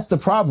 That's the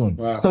problem.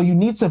 So you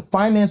need to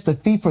finance the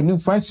fee for new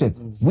friendships.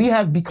 We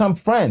have become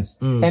friends,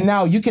 and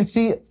now you can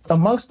see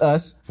amongst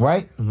us,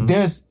 right?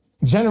 There's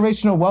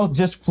generational wealth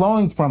just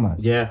flowing from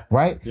us.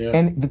 Right.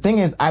 And the thing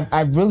is,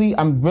 I'm really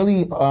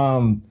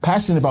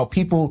passionate about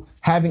people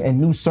having a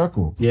new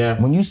circle.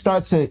 When you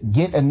start to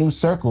get a new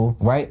circle,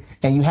 right,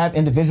 and you have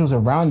individuals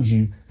around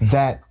you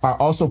that are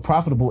also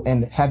profitable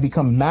and have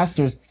become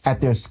masters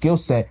at their skill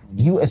set,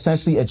 you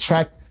essentially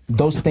attract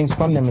those things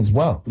from them as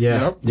well.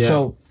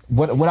 So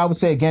what I would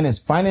say again is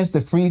finance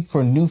the free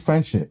for new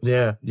friendships.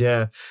 Yeah,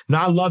 yeah. No,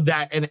 I love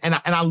that. And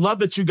I love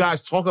that you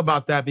guys talk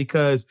about that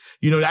because,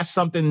 that's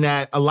something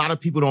that a lot of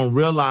people don't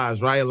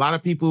realize, right? A lot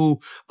of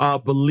people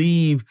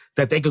believe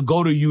that they could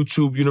go to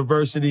YouTube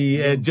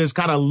University and just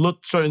kind of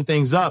look certain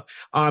things up.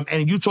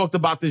 And you talked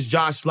about this,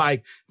 Josh,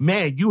 like,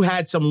 man, you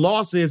had some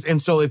losses.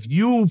 And so if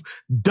you've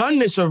done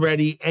this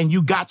already and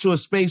you got to a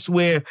space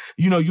where,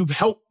 you've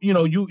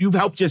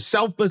helped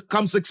yourself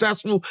become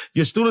successful,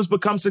 your students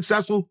become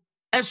successful.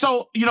 And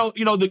so,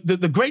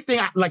 the great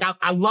thing,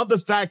 I love the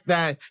fact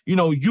that,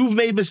 you've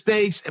made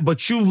mistakes,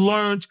 but you've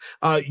learned,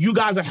 you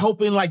guys are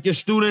helping like your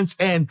students.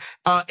 And,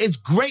 it's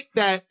great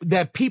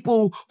that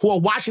people who are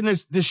watching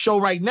this show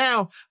right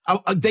now,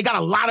 they got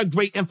a lot of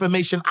great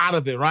information out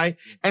of it. Right.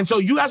 And so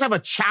you guys have a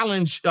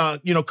challenge,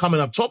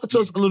 coming up. Talk to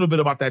us a little bit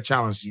about that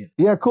challenge.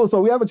 Yeah, cool. So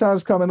we have a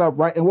challenge coming up,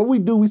 right? And what we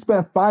do, we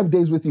spend 5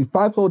 days with you,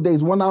 5 whole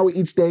days, 1 hour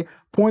each day,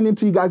 pointing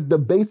to you guys the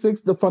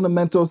basics, the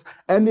fundamentals,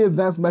 and the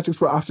advanced metrics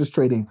for options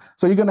trading.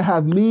 So you're going to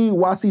have me,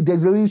 Wasi,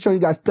 Diggs, literally showing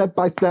you guys step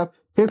by step.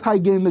 Here's how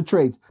you get into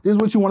trades. This is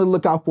what you want to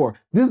look out for.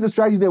 This is the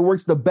strategy that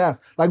works the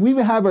best. Like we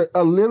even have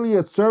literally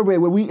a survey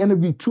where we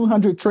interview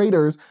 200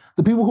 traders,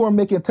 the people who are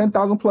making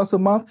 10,000 plus a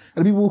month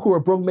and the people who are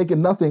broke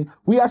making nothing.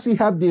 We actually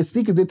have their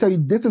secrets. They tell you,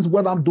 this is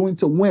what I'm doing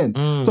to win.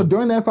 So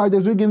during that 5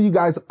 days, we're giving you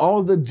guys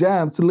all the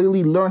gems to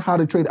literally learn how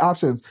to trade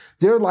options.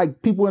 They're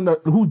like people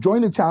who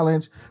join the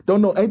challenge,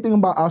 don't know anything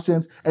about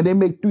options, and they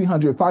make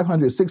 $300, $500,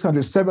 $600,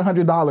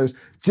 $700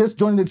 just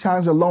joining the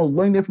challenge alone,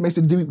 learning the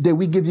information that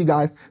we give you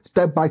guys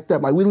step by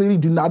step. Like we literally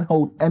do not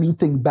hold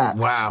anything back.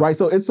 Wow. Right?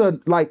 So it's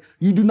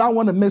you do not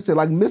want to miss it.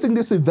 Like missing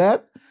this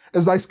event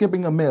is like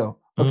skipping a meal.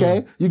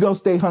 Okay, you're gonna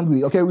stay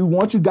hungry. Okay, we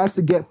want you guys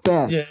to get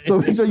fat, so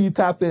make sure you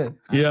tap in.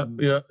 Yeah.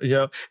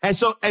 And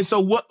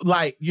so what,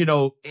 like,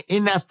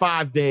 in that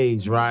 5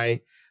 days,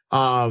 right?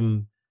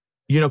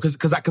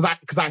 Because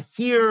I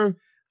hear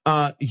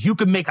you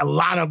can make a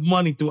lot of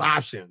money through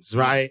options,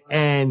 right?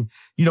 And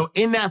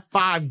in that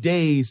 5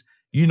 days,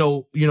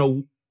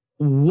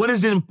 what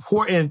is it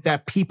important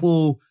that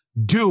people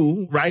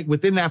do, right,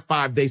 within that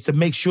 5 days to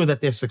make sure that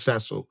they're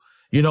successful?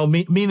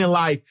 Meaning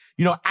like,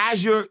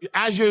 as you're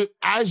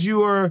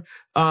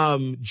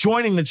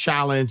joining the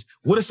challenge,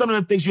 what are some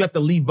of the things you have to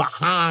leave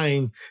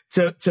behind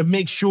to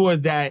make sure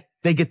that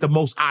they get the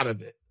most out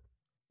of it?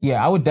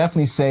 Yeah, I would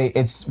definitely say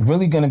it's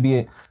really going to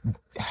be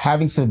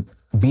having to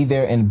be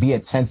there and be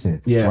attentive.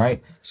 Yeah.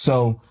 Right.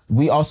 So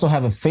we also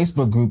have a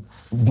Facebook group.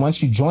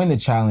 Once you join the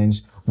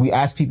challenge, we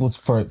ask people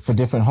for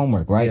different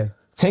homework, right? Yeah.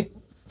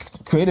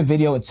 Create a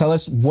video and tell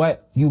us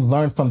what you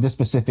learned from this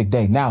specific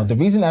day. Now, the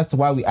reason as to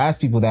why we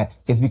ask people that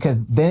is because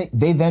they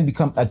then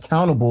become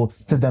accountable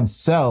to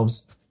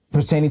themselves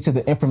pertaining to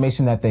the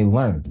information that they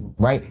learned,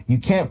 right? You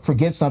can't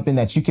forget something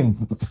that you can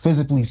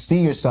physically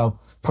see yourself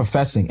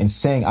professing and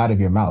saying out of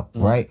your mouth,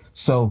 right?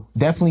 So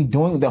definitely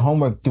doing the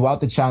homework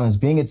throughout the challenge,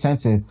 being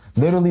attentive,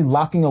 literally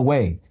locking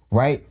away,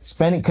 right?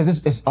 Spending,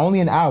 because it's only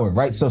an hour,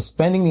 right? So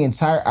spending the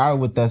entire hour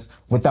with us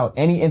without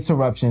any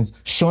interruptions,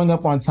 showing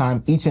up on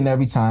time each and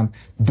every time,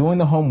 doing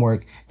the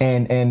homework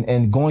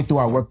and going through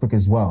our workbook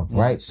as well,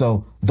 right?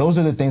 So those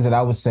are the things that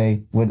I would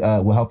say would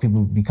help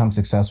people become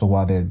successful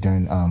while they're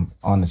doing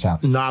on the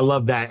challenge. No, I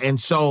love that. And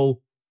so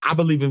I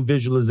believe in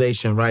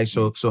visualization, right?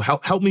 So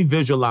help me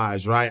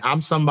visualize, right? I'm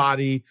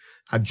somebody,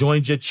 I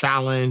joined your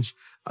challenge.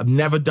 I've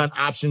never done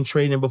option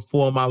trading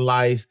before in my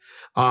life.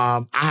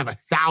 I have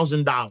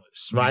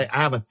 $1,000, right? I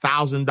have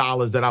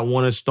 $1,000 that I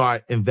want to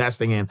start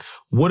investing in.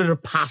 What are the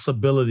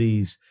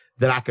possibilities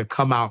that I could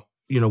come out,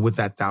 with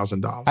that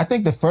 $1,000? I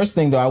think the first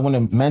thing, though, I want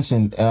to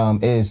mention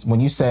is when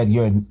you said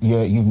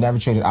you've never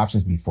traded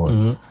options before.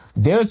 Mm-hmm.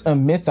 There's a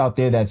myth out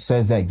there that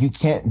says that you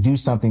can't do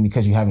something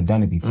because you haven't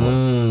done it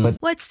before. But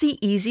what's the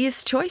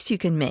easiest choice you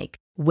can make?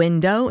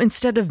 Window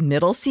instead of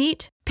middle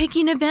seat?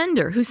 Picking a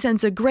vendor who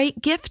sends a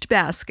great gift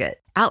basket?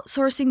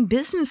 Outsourcing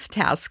business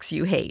tasks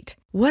you hate?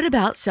 What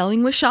about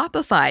selling with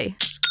Shopify?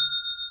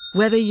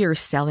 Whether you're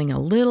selling a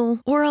little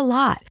or a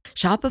lot,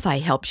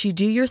 Shopify helps you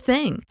do your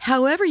thing,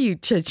 however you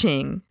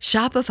cha-ching.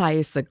 Shopify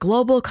is the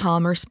global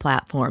commerce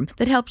platform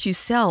that helps you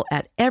sell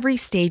at every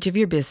stage of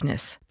your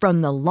business.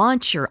 From the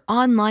launch your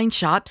online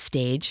shop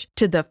stage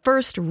to the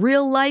first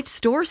real-life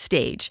store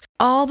stage,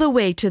 all the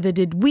way to the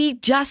did we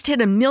just hit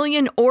 1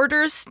 million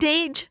orders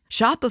stage.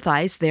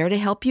 Shopify's there to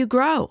help you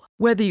grow.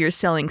 Whether you're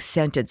selling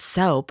scented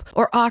soap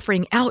or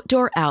offering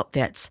outdoor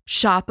outfits,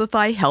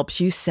 Shopify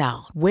helps you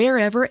sell.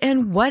 Wherever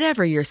and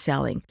whatever you're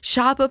selling,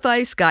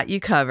 Shopify's got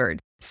you covered.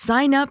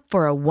 Sign up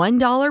for a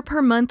 $1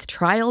 per month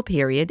trial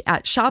period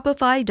at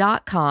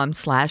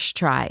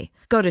shopify.com/try.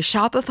 Go to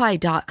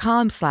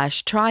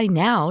shopify.com/try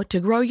now to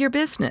grow your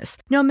business,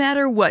 no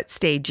matter what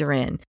stage you're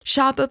in.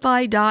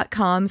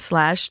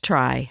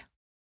 Shopify.com/try.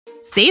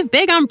 Save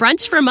big on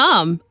brunch for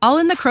mom, all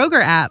in the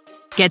Kroger app.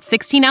 Get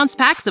 16-ounce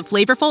packs of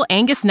flavorful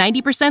Angus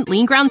 90%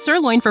 lean ground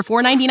sirloin for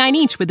 $4.99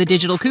 each with a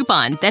digital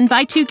coupon. Then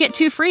buy 2, get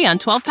 2 free on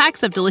 12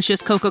 packs of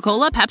delicious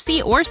Coca-Cola,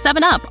 Pepsi, or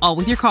 7-Up, all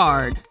with your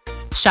card.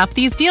 Shop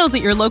these deals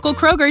at your local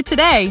Kroger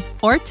today,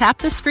 or tap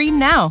the screen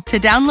now to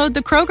download the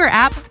Kroger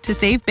app to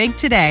save big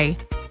today.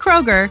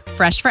 Kroger,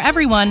 fresh for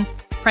everyone.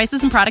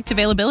 Prices and product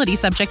availability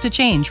subject to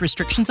change.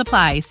 Restrictions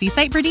apply. See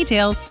site for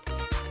details.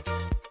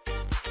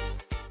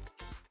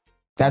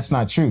 That's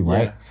not true,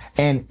 right? Yeah.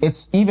 And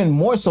it's even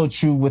more so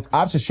true with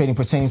options trading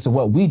pertaining to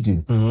what we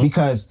do.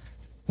 Because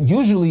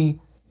usually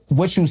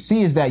what you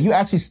see is that you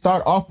actually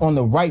start off on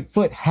the right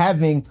foot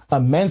having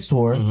a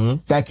mentor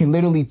that can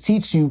literally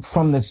teach you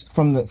from the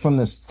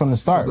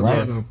start,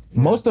 right?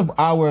 Most of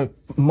our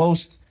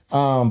most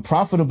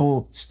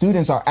profitable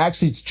students are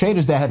actually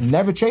traders that have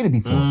never traded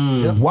before.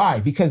 Why?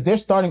 Because they're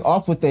starting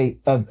off with a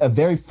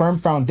very firm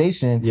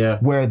foundation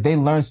where they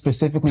learn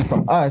specifically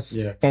from us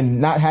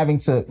and not having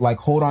to like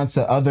hold on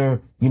to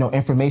other,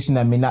 information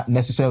that may not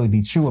necessarily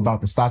be true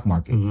about the stock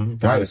market.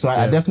 Right. So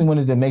I definitely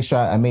wanted to make sure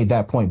I made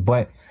that point.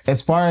 But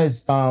as far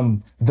as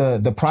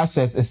the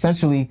process,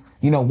 essentially,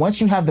 once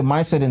you have the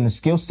mindset and the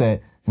skill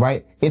set,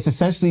 right, it's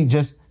essentially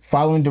just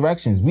following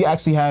directions. We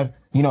actually have,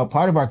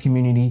 part of our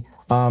community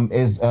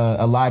is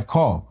a live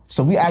call.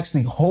 So we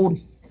actually hold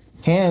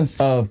hands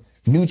of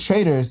new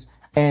traders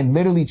and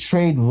literally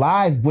trade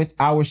live with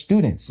our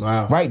students.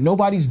 Wow. Right?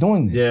 Nobody's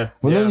doing this.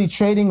 We're literally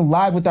trading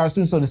live with our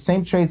students. So the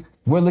same trades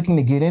we're looking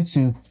to get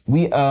into,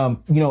 we,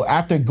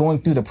 after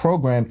going through the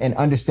program and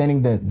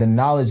understanding the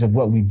knowledge of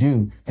what we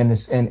do and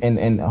this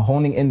and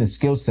honing in the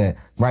skill set,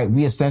 right?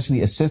 We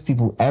essentially assist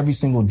people every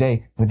single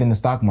day within the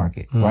stock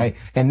market, right?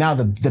 And now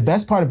the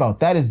best part about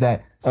that is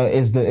that,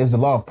 is the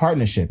law of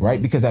partnership,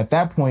 right? Because at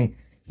that point,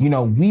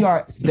 we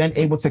are then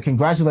able to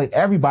congratulate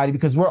everybody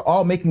because we're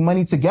all making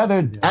money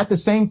together at the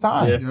same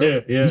time.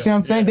 You see what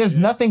I'm saying? There's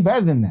nothing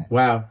better than that.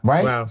 Wow.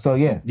 Right? Wow. So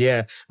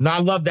Yeah. No, I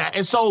love that.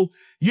 And so,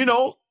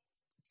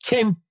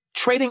 can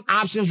trading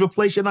options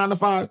replace your 9 to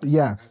 5?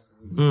 Yes.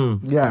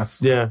 Yes.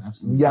 Yeah.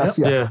 Yes.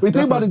 Yeah. We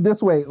think about it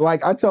this way.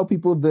 Like I tell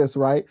people this,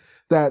 right?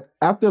 That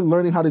after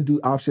learning how to do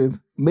options,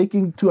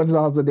 making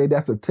 $200 a day,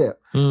 that's a tip.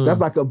 That's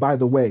like a by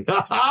the way.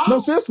 No,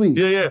 seriously.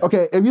 Yeah.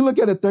 Okay, if you look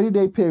at a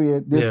 30-day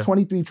period, there's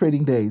 23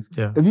 trading days.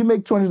 If you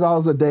make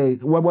 $20 a day,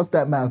 what's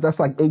that math? That's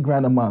like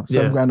 $8,000 a month,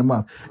 $7,000 a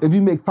month. If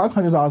you make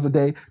 $500 a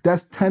day,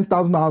 that's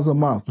 $10,000 a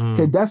month.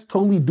 Okay, that's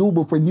totally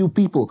doable for new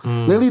people.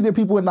 Literally, there are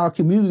people in our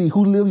community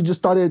who literally just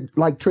started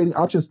like trading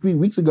options 3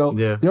 weeks ago.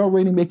 They're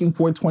already making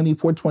 $420,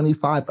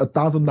 $425,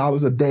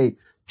 $1,000 a day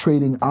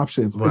trading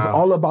options. Wow. It's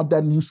all about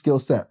that new skill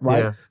set,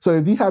 right? So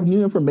if you have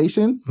new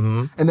information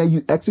and then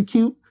you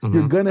execute,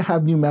 you're going to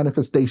have new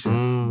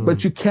manifestation.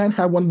 But you can't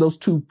have one of those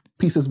two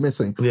pieces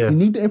missing. You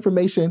need the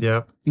information,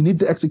 you need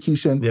the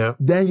execution,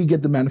 then you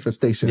get the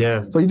manifestation.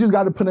 So you just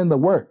got to put in the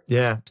work.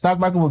 Stock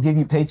market will give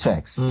you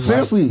paychecks.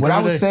 Seriously. What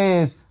I would say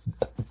is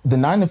the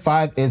 9 to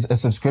 5 is a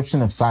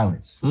subscription of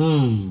silence.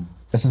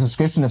 It's a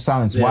subscription of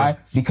silence. Why?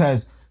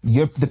 Because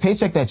the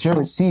paycheck that you're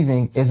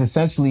receiving is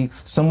essentially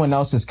someone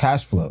else's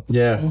cash flow.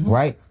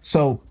 Right?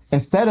 So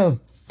instead of,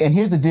 and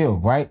here's the deal,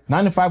 right?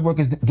 9 to 5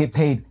 workers get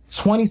paid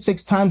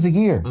 26 times a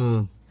year.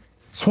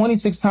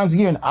 26 times a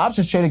year. An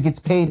options trader gets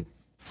paid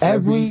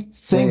every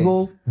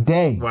single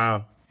day.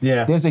 Wow.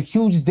 Yeah. There's a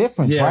huge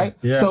difference, right?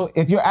 So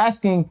if you're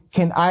asking,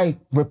 can I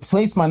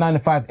replace my 9 to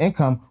 5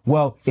 income?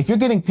 Well, if you're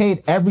getting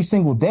paid every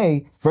single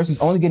day versus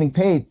only getting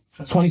paid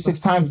 26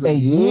 times a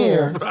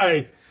year,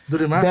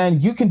 then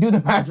you can do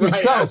the math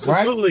yourself,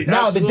 right?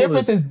 Now, the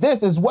difference is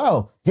this as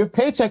well. Your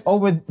paycheck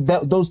over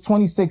those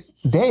 26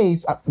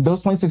 days,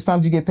 those 26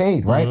 times you get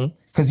paid, right?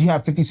 Because you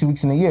have 52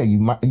 weeks in a year.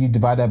 You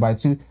divide that by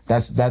 2.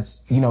 That's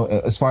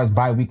as far as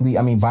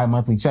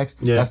bi-monthly checks,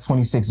 that's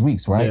 26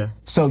 weeks, right?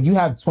 So you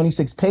have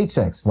 26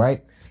 paychecks,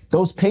 right?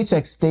 Those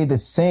paychecks stay the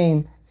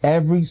same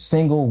every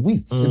single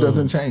week. It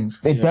doesn't change.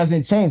 It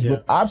doesn't change.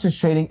 With options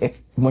trading,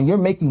 when you're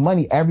making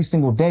money every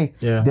single day,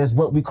 there's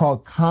what we call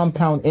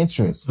compound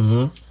interest.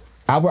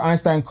 Albert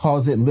Einstein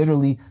calls it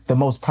literally the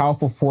most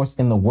powerful force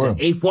in the world.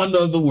 The 8th wonder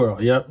of the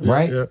world.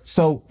 Right?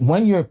 So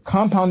when you're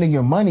compounding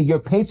your money, your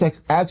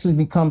paychecks actually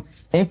become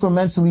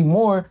incrementally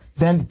more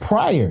than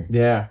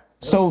prior.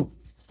 So,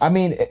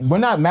 we're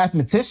not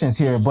mathematicians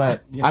here,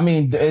 but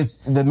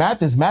the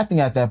math is mathing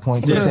at that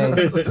point to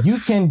say you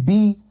can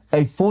be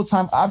a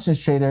full-time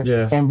options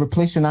trader and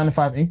replace your 9 to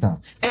 5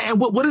 income. And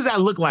what does that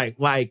look like?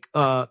 Like,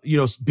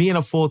 being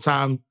a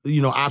full-time,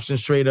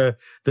 options trader,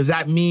 does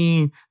that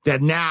mean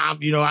that now,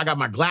 I got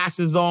my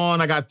glasses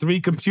on, I got 3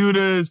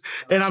 computers,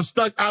 and I'm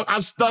stuck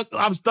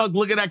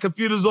looking at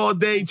computers all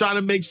day trying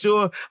to make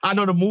sure I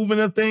know the movement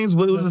of things?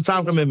 What was the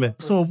time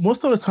commitment? So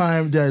most of the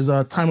time, there's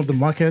a time of the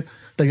market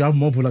that you have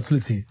more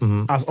volatility.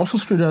 As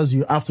options traders,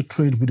 you have to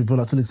trade with the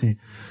volatility.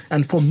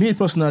 And for me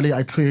personally,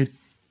 I trade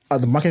at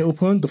the market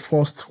open, the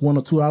first 1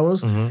 or 2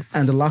 hours, and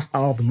the last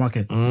hour of the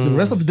market. The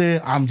rest of the day,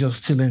 I'm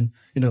just chilling,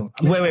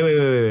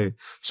 Wait.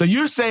 So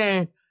you're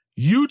saying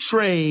you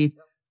trade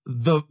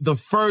the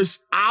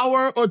first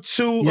hour or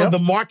 2 of the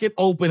market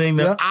opening,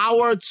 the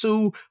hour or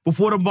 2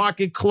 before the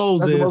market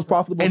closes, that's the most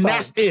profitable and time.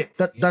 That's it.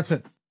 That's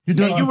it.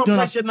 You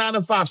replace your 9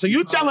 to 5. So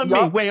you're telling me,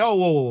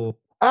 whoa.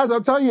 As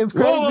I'm telling you, it's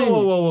crazy.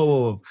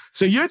 Whoa.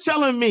 So you're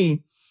telling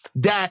me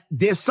that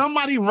there's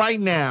somebody right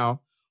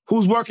now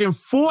who's working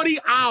 40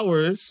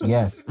 hours.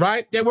 Yes.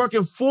 Right? They're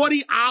working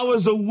 40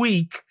 hours a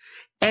week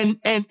and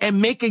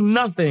making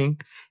nothing.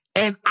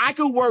 And I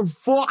could work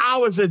 4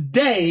 hours a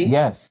day.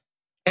 Yes.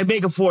 And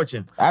make a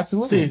fortune.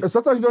 Absolutely. And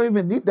sometimes you don't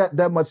even need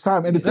that much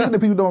time. And the thing that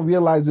people don't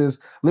realize is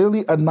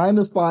literally a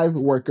 9-to-5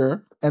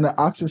 worker and an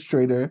options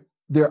trader,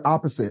 they're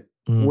opposite.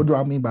 What do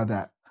I mean by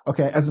that?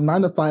 Okay, as a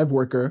 9-to-5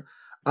 worker,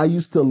 I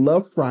used to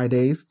love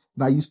Fridays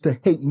and I used to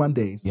hate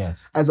Mondays.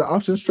 Yes. As an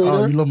options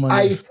trader, you love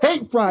Mondays. I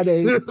hate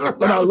Fridays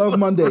and I love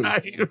Mondays.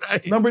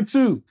 Right. Number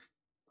 2,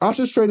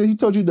 options trader, he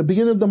told you the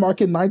beginning of the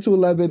market, 9 to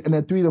 11, and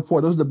then 3 to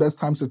 4. Those are the best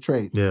times to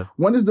trade. Yeah.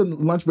 When is the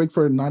lunch break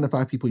for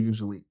 9-to-5 people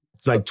usually?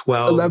 It's like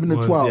 12. 11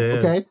 to 12, yeah.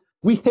 okay?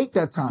 We hate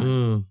that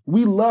time.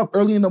 We love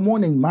early in the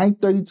morning,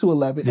 9:30 to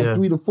 11, and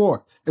 3 to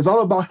 4. It's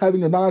all about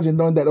having the knowledge and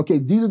knowing that, okay,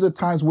 these are the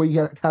times where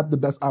you have the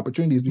best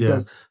opportunities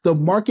because the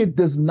market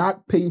does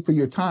not pay you for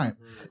your time.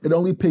 It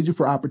only pays you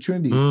for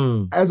opportunity.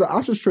 As an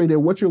options trader,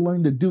 what you're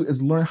learning to do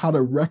is learn how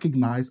to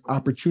recognize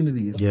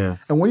opportunities. Yeah.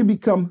 And when you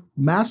become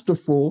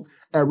masterful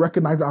at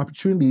recognizing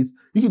opportunities,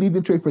 you can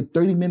even trade for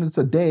 30 minutes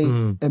a day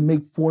and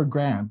make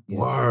 $4,000.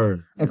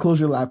 Word. And close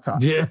your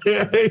laptop. Yeah.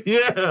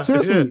 Yeah.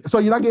 Seriously. So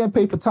you're not getting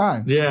paid for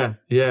time. Yeah.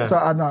 Yeah. So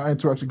I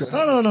interrupt you. Go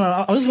ahead. No.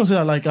 I was just gonna say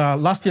that like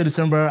last year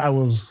December I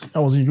was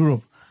in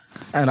Europe,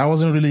 and I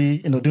wasn't really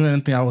doing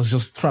anything. I was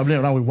just traveling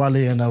around with Wale,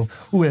 and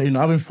we were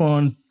having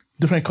fun,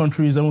 different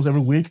countries almost every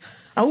week,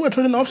 and we were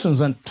trading options,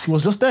 and he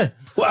was just there.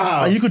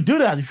 Wow. And you could do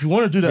that if you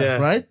want to do that, Yeah.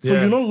 right? So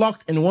Yeah. you're not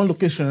locked in one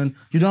location.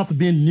 You don't have to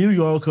be in New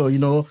York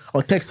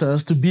or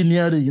Texas to be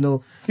near the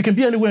you can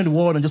be anywhere in the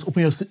world and just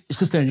open your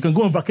system. You can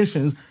go on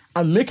vacations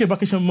and make your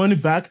vacation money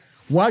back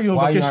while you're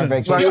on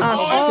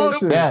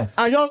vacation. Yes.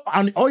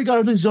 And all you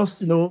gotta do is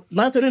just,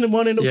 9:30 in the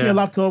morning, open your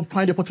laptop,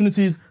 find the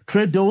opportunities,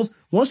 trade those.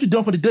 Once you're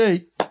done for the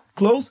day,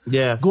 close.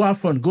 Yeah. Go have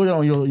fun. Go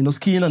on your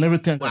skiing and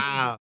everything.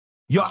 Wow.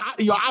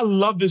 I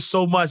love this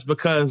so much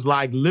because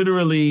like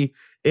literally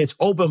it's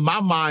opened my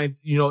mind,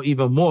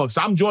 even more.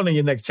 So I'm joining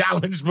your next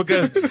challenge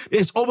because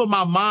it's opened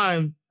my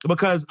mind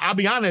because I'll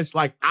be honest,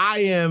 like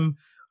I'm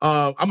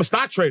a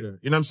stock trader,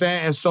 you know what I'm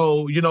saying? And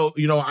so,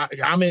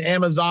 I'm in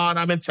Amazon,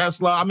 I'm in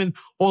Tesla, I'm in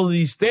all of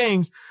these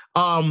things.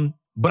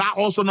 But I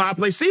also know how to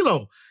play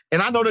CeeLo.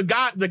 And I know the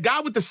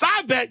guy with the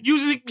side bet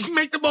usually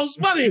make the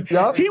most money.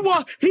 Yep. He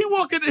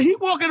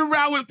walking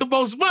around with the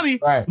most money.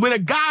 Right. With a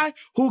guy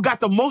who got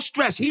the most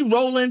stress. He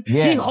rolling.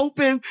 Yeah. He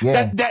hoping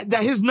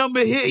that his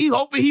number hit. He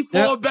hoping he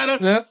fall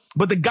better. Yeah.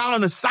 But the guy on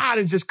the side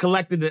is just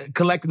collecting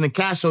the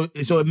cash, so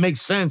it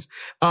makes sense.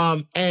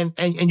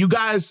 And you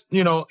guys,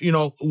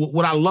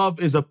 what I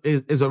love is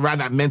around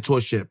that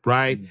mentorship,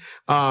 right?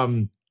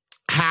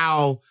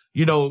 How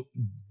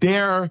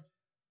they're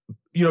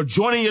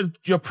joining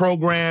your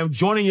program,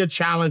 joining your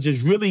challenge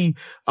is really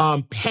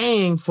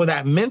paying for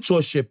that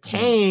mentorship,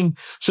 paying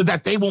so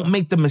that they won't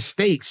make the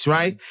mistakes,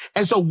 right?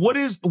 And so what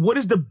is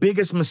the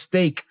biggest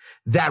mistake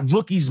that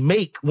rookies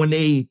make when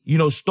they,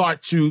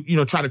 start to,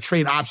 try to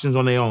trade options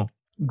on their own?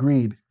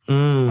 Greed.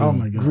 Oh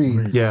my God.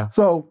 Greed. Yeah.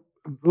 So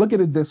look at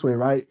it this way,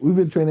 right? We've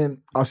been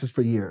trading options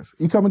for years.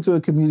 You come into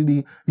the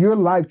community, you're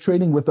live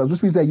trading with us,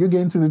 which means that you're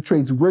getting into the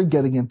trades we're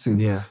getting into.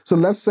 Yeah. So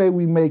let's say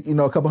we make,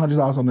 a couple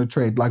 $100s on the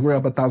trade, like we're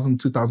up $1,000,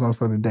 $2,000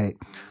 for the day.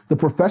 The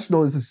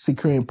professional is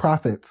securing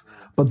profits,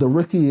 but the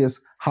rookie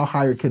is how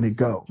higher can it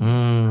go?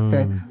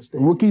 Okay.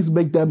 Rookies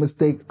make that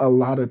mistake a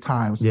lot of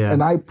times. Yeah.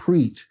 And I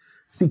preach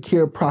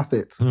secure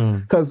profits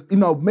because,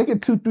 making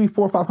 $200, $300,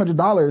 $400,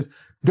 $500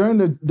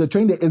 during the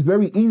trading day is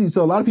very easy.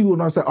 So a lot of people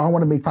don't say, I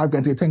want to make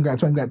 $5,000 today, $10,000,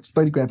 $20,000,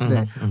 $30,000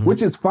 today,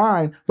 which is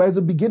fine. But as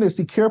a beginner,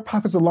 secure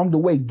profits along the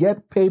way,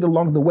 get paid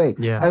along the way.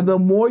 Yeah. And the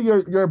more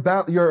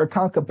your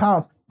account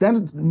compounds,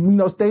 then,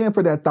 stay in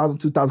for that $1,000,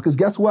 $2,000. Because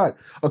guess what?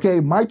 Okay,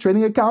 my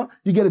trading account,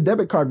 you get a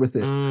debit card with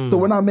it. So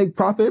when I make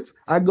profits,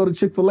 I go to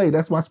Chick-fil-A.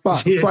 That's my spot.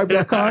 Swipe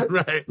that card.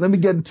 Right. Let me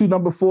get 2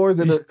 number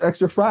 4s and an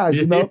extra fries,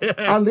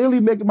 I'm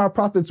literally making my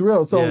profits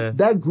real. So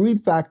that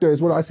greed factor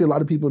is what I see a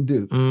lot of people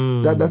do.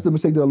 That's the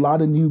mistake that a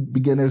lot of new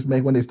beginners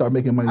make when they start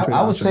making money.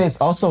 I would say it's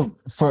also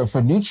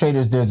for new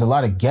traders, there's a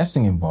lot of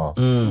guessing involved,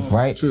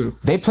 right? True.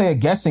 They play a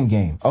guessing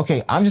game.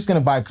 Okay, I'm just going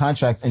to buy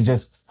contracts and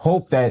just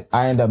hope that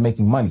I end up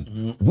making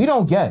money. We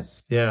don't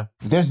guess. Yeah.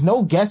 There's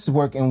no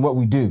guesswork in what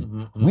we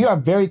do. We are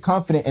very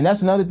confident. And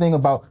that's another thing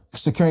about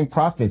securing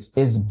profits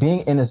is being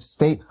in a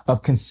state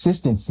of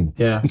consistency.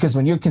 Yeah. Because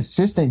when you're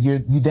consistent,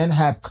 you then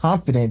have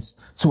confidence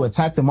to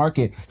attack the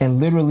market and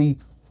literally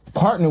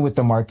partner with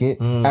the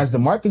market. As the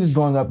market is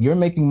going up, you're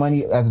making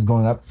money as it's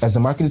going up. As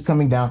the market is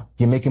coming down,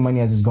 you're making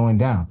money as it's going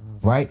down.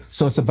 Right?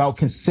 So it's about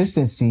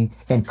consistency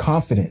and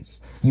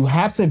confidence. You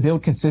have to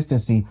build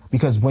consistency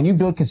because when you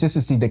build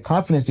consistency, the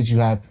confidence that you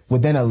have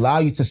would then allow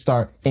you to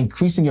start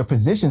increasing your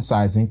position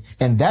sizing.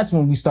 And that's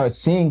when we start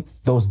seeing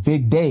those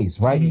big days,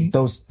 right?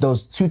 Those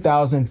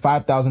 $2,000,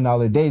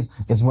 $5,000 days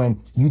is when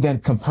you then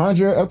compound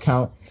your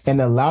account and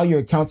allow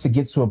your account to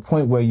get to a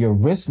point where your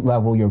risk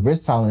level, your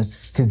risk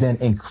tolerance can then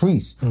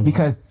increase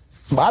because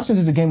options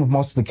is a game of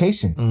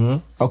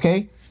multiplication.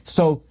 Okay.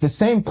 So the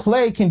same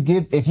play can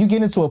give, if you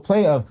get into a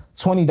play of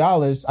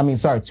 $200,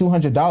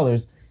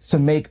 to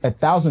make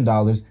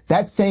 $1,000,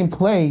 that same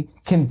play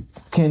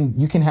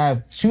you can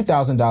have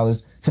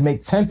 $2,000 to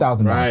make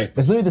 $10,000. Right.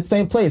 It's literally the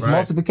same play. It's Right.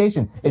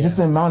 multiplication. It's just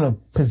the amount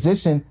of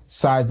position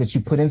size that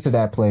you put into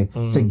that play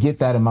to get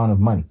that amount of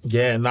money.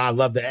 Yeah, no, I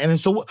love that. And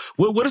so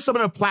what are some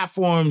of the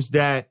platforms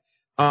that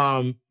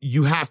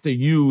you have to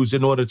use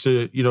in order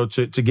to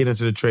get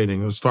into the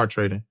trading or start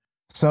trading?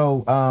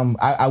 So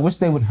I wish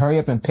they would hurry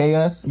up and pay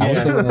us. I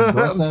wish they would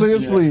endorse us.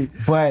 Seriously.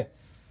 But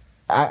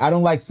I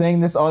don't like saying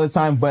this all the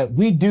time, but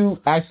we do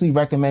actually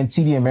recommend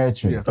TD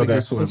Ameritrade. Yeah,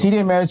 Thinkorswim.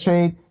 TD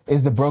Ameritrade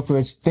is the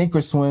brokerage.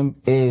 Thinkorswim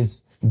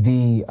is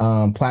the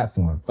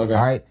platform. Okay.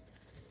 All right.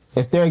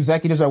 If their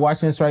executives are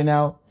watching this right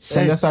now,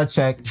 send us our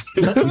check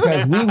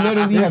because we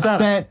literally have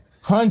sent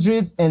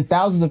hundreds and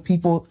thousands of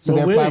people to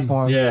their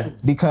platform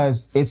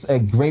because it's a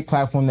great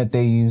platform that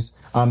they use,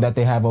 that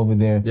they have over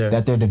there,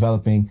 that they're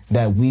developing,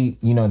 that we've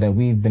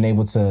been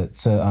able to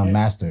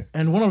master.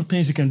 And one of the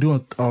things you can do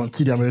on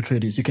TD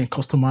Ameritrade is you can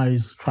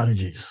customize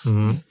strategies.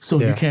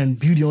 So you can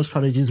build your own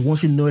strategies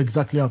once you know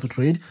exactly how to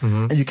trade,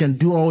 and you can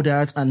do all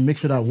that and make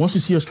sure that once you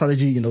see your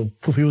strategy,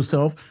 fulfill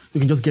yourself, you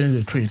can just get into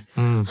the trade.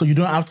 So you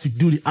don't have to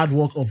do the hard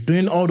work of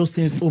doing all those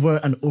things over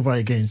and over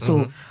again.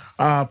 So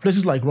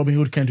places like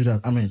Robinhood can't do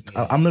that. I mean,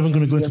 I'm never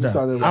going to go into that.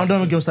 I'm never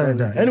going to get started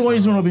with that. Anyone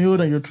using Robinhood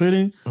and you're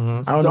trading,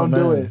 I don't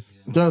know, man.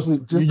 Just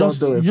don't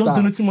do it. You're just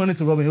donating money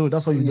to Robinhood.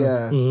 That's all you do.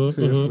 Yeah,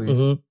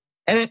 seriously.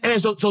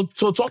 And so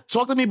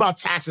talk to me about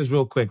taxes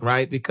real quick,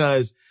 right?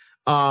 Because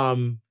more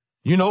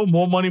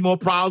money, more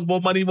problems,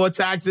 more money, more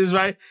taxes,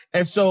 right?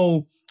 And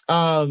so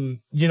how do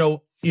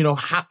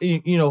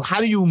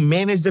you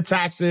manage the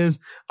taxes?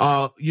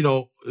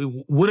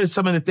 What are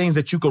some of the things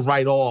that you could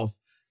write off,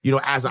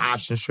 as an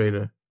options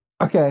trader?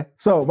 Okay,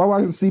 so my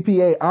wife is a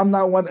CPA. I'm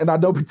not one, and I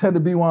don't pretend to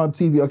be one on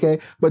TV, okay?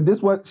 But this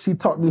is what she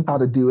taught me how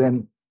to do,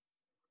 and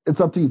it's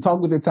up to you.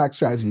 Talk with your tax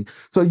strategy.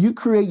 So you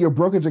create your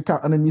brokerage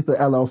account underneath the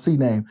LLC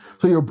name.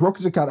 So your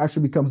brokerage account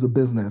actually becomes a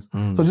business.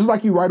 So just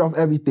like you write off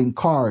everything,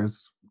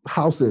 cars,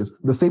 houses,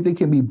 the same thing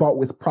can be bought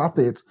with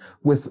profits,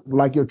 with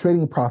like your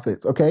trading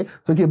profits, okay?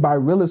 So you can buy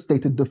real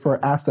estate to defer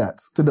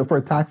assets, to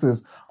defer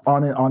taxes,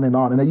 on and on and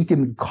on. And then you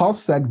can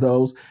cost seg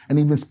those and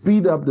even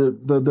speed up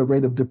the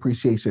rate of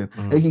depreciation.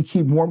 And you can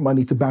keep more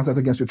money to bounce that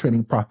against your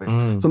trading profits.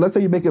 So let's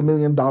say you make $1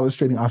 million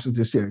trading options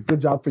this year. Good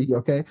job for you,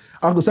 okay?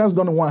 Uncle Sam's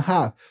going to want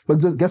half.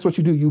 But guess what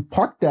you do? You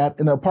park that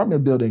in an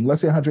apartment building,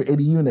 let's say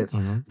 180 units.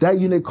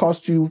 That unit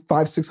costs you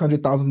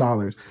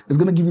 $500,000-$600,000. It's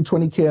going to give you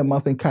 $20K a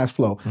month in cash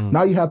flow.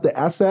 Now you have the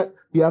asset,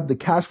 you have the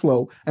cash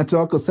flow, and to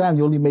Uncle Sam,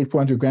 you only made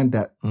 $400,000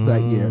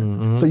 that year.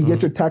 So you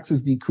get your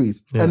taxes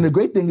decreased. And the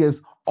great thing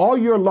is, all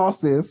your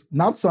losses,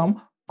 not some,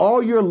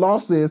 all your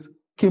losses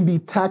can be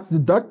tax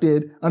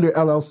deducted under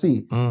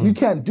LLC. You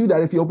can't do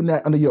that if you open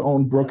that under your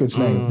own brokerage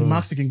name. The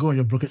max you can go on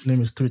your brokerage name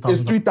is $3,000.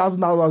 It's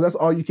 $3,000. That's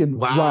all you can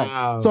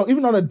write. So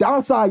even on the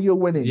downside, you're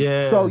winning.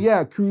 So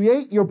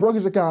create your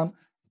brokerage account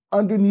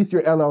underneath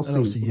your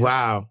LLC.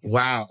 Wow.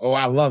 Oh,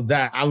 I love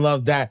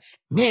that.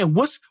 Man,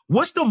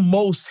 what's the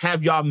most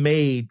have y'all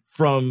made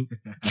from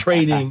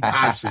trading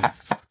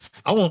options?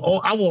 I want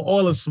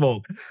all the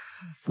smoke.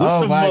 What's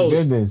the most?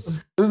 Goodness.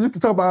 We can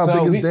talk about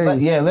our biggest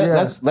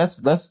days.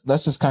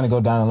 Let's just kind of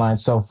go down the line.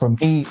 So for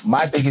me,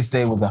 my biggest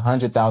day was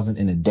 100,000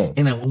 in a day.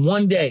 In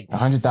one day.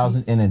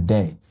 100,000 in a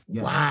day.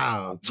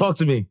 Wow. Talk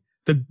to me.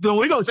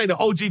 We're going to say the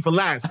OG for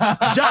last.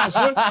 Josh,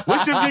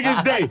 what's your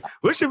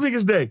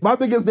biggest day? My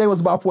biggest day was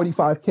about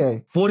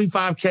 45K.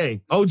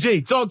 45K.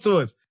 OG, talk to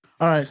us.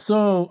 All right,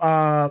 so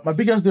my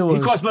biggest day was...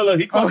 He crossed his leg.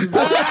 He crossed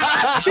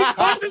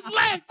his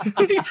leg.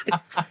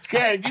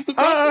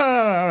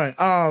 All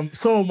right.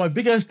 So my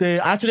biggest day,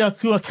 I actually had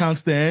two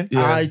accounts then.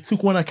 Yeah. I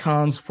took one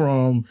account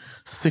from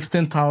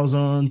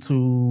 16,000 to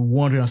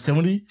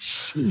 170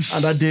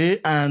 on that day,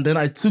 and then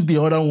I took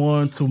the other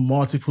one to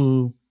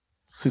multiple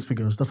six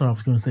figures. That's what I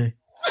was going to say.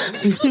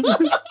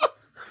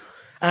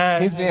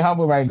 He's being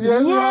humble right now.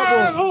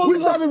 Yeah,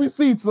 we saw the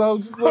receipts,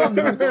 so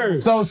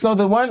So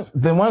the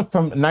one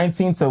from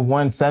 19 to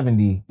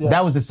 170,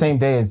 that was the same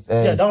day as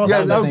that was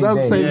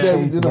the same day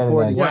we did the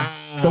 40. Wow.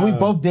 So we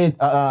both did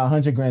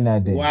 $100,000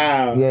 that day.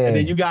 Wow. Yeah. And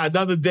then you got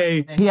another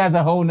day. He has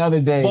a whole nother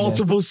day.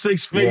 Multiple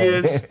six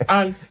figures.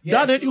 And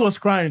that day he was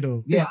crying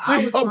though. Yeah,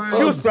 I was crying.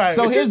 He was crying.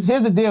 So here's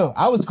the deal.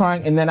 I was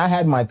crying, and then I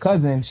had my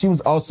cousin. She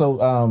was also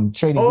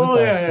trading with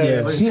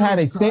us. She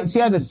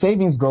had a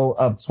savings goal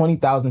of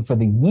 20,000 for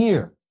the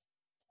year.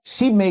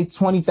 She made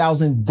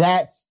 20,000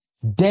 that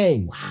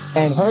day,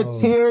 and her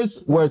tears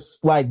were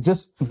like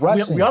just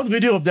rushing. We have the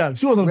video of that.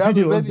 She was on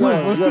video. This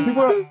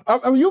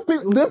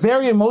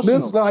very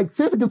emotional. This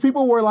seriously, because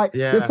people were like,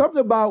 "There's something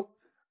about."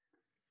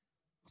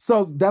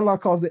 So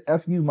Deadlock calls it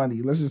 "FU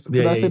money." Let's just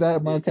I say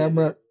that on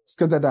camera? Let's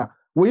cut that down.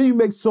 When you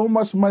make so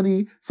much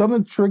money,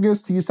 something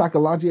triggers to you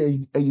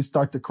psychologically, and you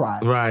start to cry.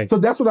 Right. So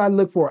that's what I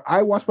look for.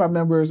 I watch my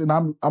members, and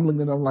I'm looking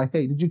at them like,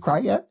 "Hey, did you cry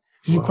yet?"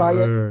 Did you cry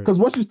yet? Because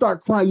once you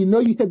start crying, you know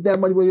you hit that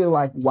money where you're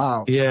like,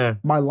 wow,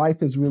 my life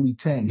has really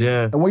changed.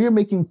 Yeah. And when you're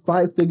making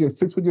 5 figures,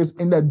 6 figures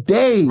in a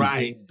day.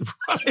 Right.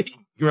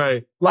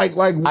 Like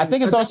I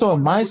think it's also a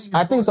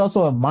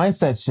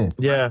mindset shift.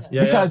 Yeah.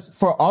 Because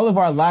for all of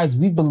our lives,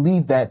 we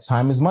believe that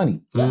time is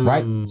money,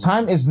 right?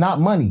 Time is not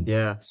money.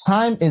 Yeah.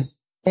 Time is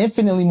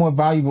infinitely more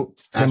valuable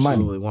than money.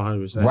 Absolutely,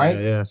 100%. Right?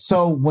 Yeah.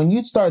 So when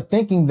you start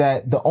thinking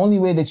that the only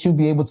way that you'll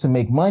be able to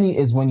make money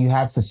is when you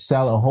have to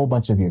sell a whole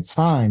bunch of your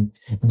time,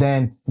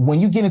 then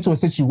when you get into a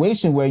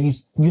situation where you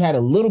had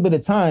a little bit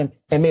of time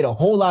and made a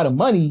whole lot of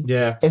money,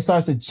 it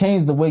starts to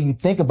change the way you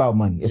think about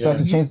money. It starts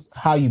to change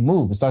how you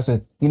move. It starts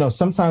to,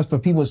 sometimes for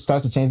people, it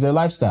starts to change their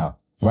lifestyle,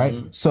 right?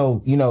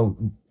 So,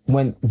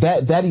 when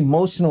that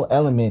emotional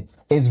element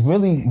is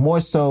really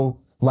more so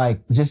like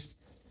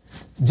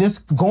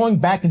just going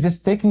back and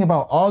just thinking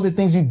about all the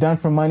things you've done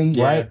for money,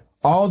 right?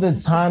 All the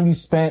time you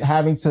spent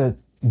having to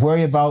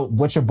worry about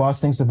what your boss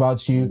thinks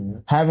about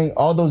you, having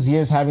all those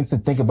years having to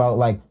think about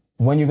like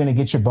when you're going to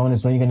get your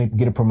bonus, when you're going to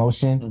get a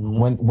promotion,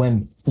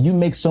 when you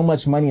make so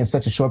much money in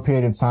such a short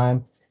period of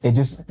time, it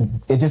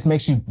just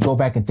makes you go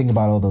back and think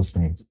about all those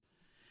things.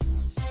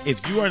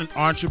 If you are an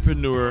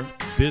entrepreneur,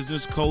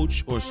 business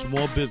coach, or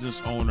small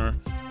business owner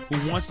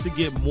who wants to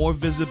get more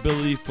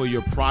visibility for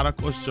your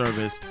product or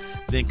service,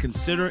 then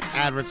consider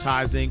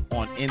advertising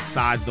on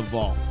Inside the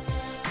Vault.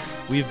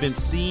 We have been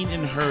seen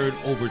and heard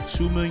over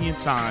 2 million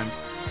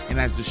times, and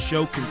as the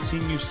show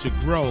continues to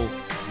grow,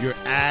 your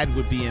ad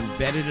would be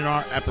embedded in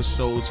our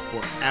episodes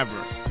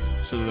forever.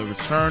 So the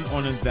return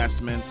on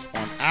investments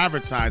on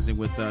advertising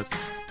with us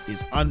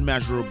is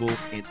unmeasurable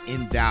and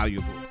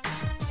invaluable.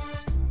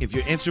 If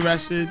you're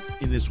interested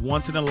in this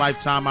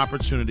once-in-a-lifetime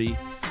opportunity,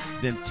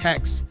 then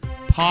text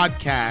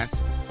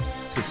podcast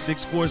to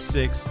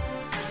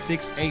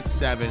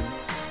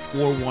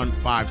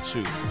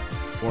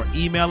 646-687-4152 or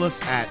email us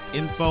at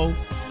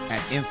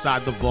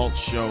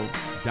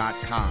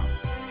info@insidethevaultshow.com.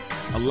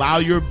 Allow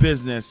your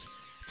business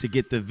to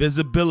get the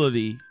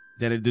visibility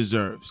that it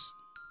deserves.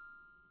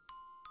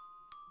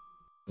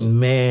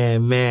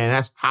 Man,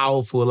 that's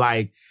powerful.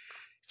 Like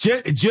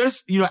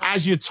just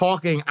as you're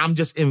talking, I'm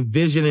just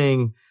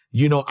envisioning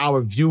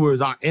our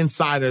viewers, our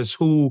insiders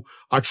who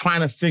are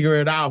trying to figure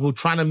it out, who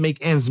trying to make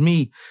ends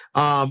meet.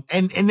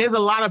 And there's a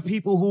lot of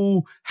people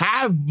who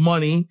have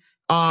money,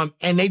 and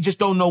they just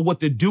don't know what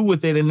to do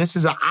with it. And this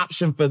is an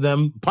option for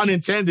them, pun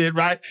intended,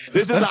 right?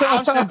 This is an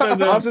option for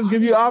them. Options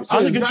give you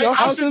options.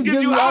 Options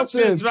give you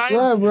options, right?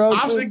 Yeah, bro.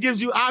 Options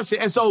gives you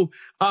options. And so,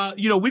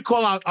 we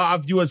call out our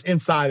viewers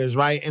insiders,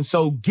 right? And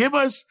so give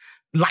us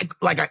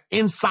like an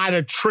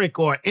insider trick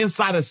or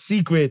insider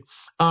secret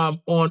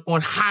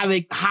on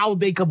how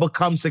they could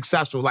become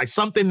successful, like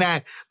something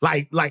that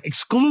like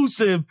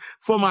exclusive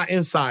for my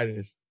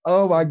insiders.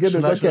 Oh my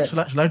goodness!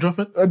 Should I drop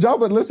it?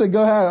 Drop it. Listen,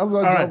 go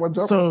ahead.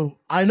 So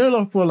I know a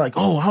lot of people are like,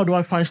 oh, how do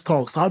I find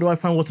stocks? How do I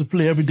find what to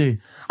play every day?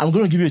 I'm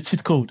going to give you a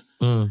cheat code.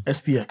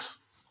 SPX.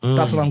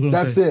 That's what I'm going to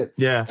say. That's it.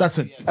 Yeah. That's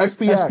it.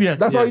 SPX.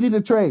 That's all you need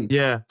to trade.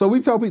 Yeah. So we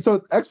tell people, so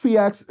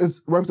XPX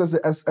represents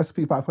the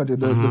S&P 500,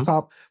 the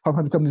top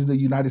 500 companies in the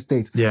United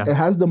States. Yeah. It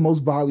has the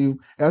most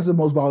volume. It has the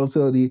most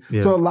volatility.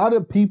 Yeah. So a lot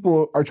of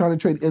people are trying to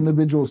trade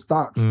individual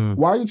stocks.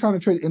 Why are you trying to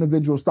trade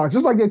individual stocks?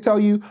 Just like they tell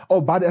you,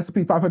 buy the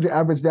S&P 500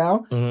 average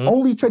down.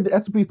 Only trade the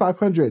S&P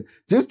 500.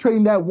 Just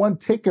trading that one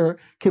ticker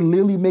can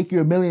literally make you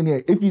a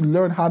millionaire if you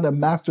learn how to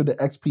master the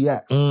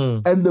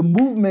XPX. And the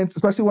movements,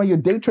 especially when you're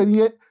day trading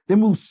it, they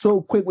move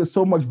so quick with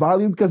so much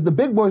volume because the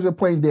big boys are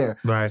playing there.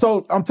 Right.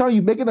 So I'm telling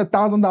you, making $1,000,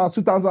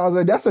 $2,000 a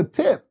day, that's a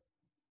tip.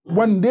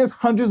 When there's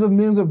hundreds of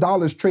millions of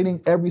dollars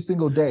trading every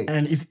single day.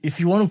 And if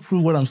you want to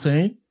prove what I'm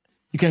saying,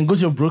 you can go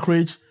to your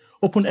brokerage,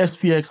 open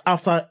SPX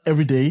after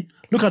every day,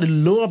 look at the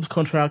low of the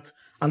contract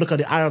and look at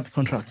the high of the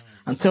contract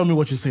and tell me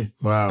what you say.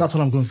 Wow. That's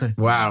what I'm going to say.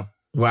 Wow.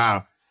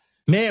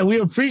 Man, we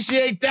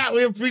appreciate that.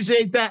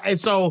 And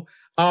so,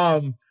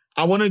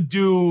 I want to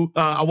do.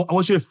 I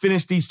want you to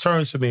finish these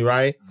terms for me,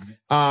 right?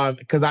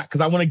 Because I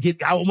want to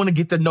get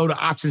to know the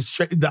options.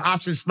 The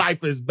option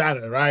sniper is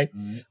better, right?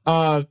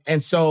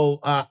 And so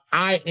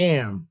I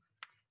am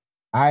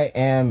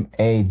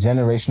a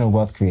generational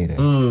wealth creator.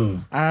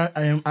 I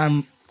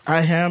am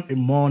a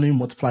money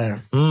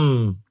multiplier.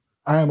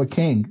 I am a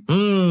king.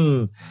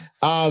 When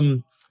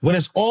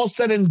it's all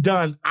said and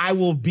done, I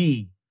will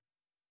be.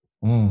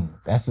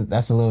 That's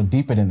a little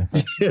deeper than the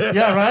first.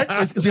 Yeah, right?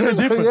 It's a little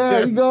different. Yeah,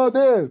 you go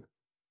there.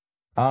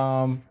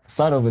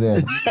 Start over there.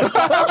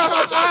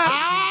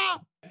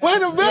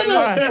 Wait a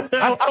minute.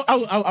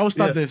 I will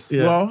start this.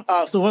 Yeah. Well,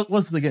 so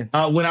what's it again?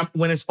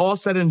 When it's all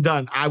said and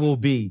done, I will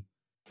be.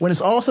 When it's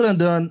all said and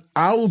done,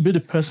 I will be the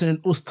person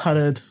who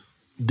started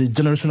the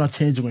generational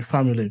change in my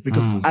family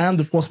because I am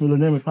the first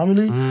millionaire in my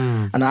family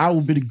and I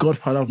will be the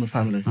godfather of my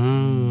family.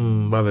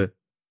 Love it.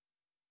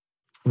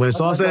 When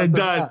it's all said and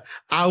done,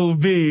 I will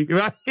be,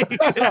 right?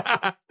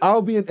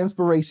 I'll be an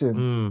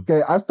inspiration.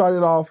 Okay, I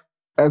started off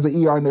as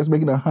an ER nurse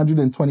making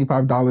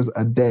 $125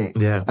 a day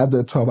after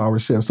a 12-hour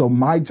shift. So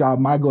my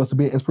goal is to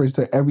be an inspiration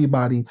to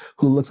everybody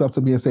who looks up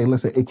to me and say,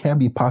 listen, it can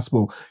be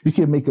possible. You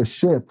can make a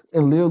shift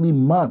in literally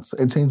months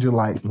and change your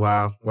life.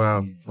 Wow.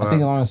 I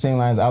think along the same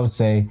lines, I would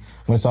say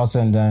when it's all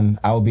said and done,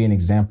 I will be an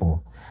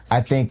example. I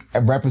think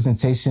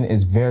representation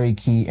is very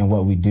key in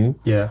what we do.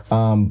 Yeah.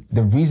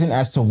 The reason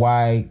as to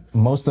why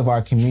most of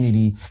our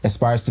community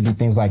aspires to be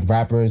things like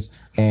rappers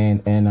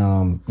and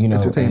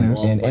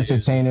entertainers, and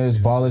entertainers,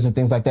 ballers, and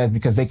things like that is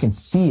because they can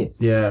see it.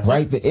 Yeah.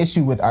 Right. The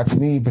issue with our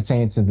community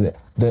pertaining to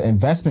the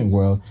investment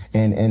world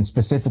and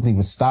specifically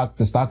with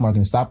the stock market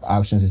and stock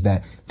options is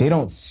that they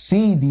don't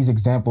see these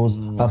examples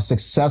of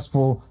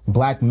successful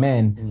Black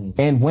men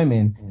and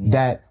women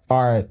that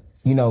are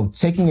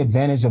taking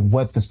advantage of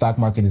what the stock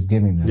market is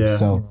giving them. Yeah.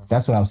 So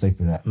that's what I would say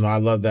for that. No, I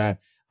love that.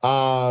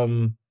 I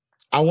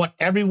want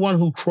everyone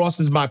who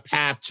crosses my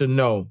path to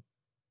know.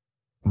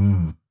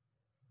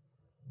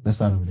 Let's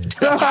start over there.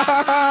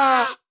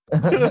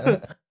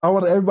 I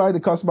want everybody to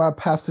cross my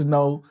path to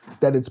know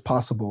that it's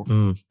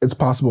possible. It's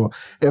possible.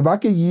 If I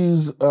could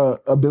use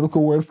a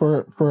biblical word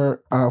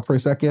for a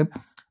second,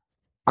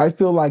 I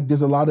feel like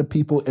there's a lot of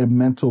people in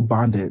mental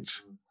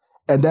bondage.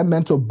 And that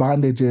mental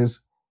bondage is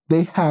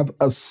they have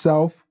a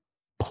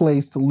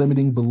self-placed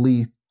limiting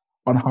belief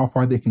on how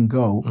far they can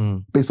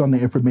go based on the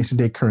information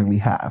they currently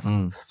have.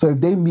 So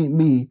if they meet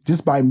me,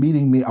 just by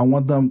meeting me, I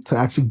want them to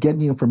actually get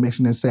the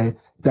information and say,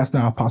 that's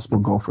not a possible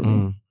goal for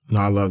me. No,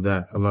 I love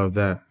that.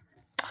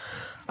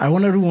 I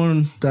want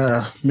everyone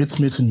that meets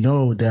me to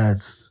know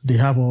that they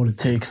have all it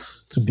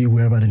takes to be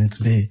wherever they need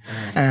to be.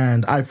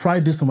 And I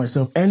pride this to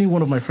myself. Any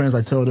one of my friends,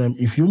 I tell them,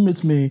 if you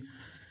meet me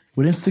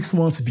within 6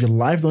 months, if your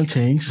life don't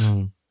change,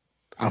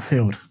 I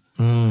failed.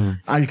 And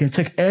you can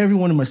check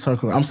everyone in my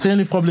circle. I'm saying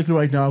it publicly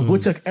right now. Go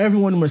check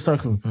everyone in my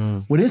circle.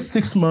 Within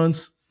 6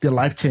 months, their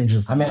life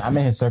changes. I'm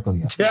in his circle,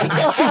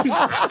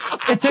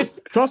 It takes,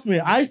 trust me,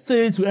 I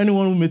say to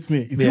anyone who meets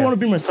me, if you want to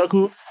be in my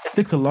circle, it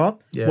takes a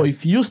lot. But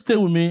if you stay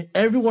with me,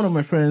 every one of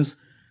my friends,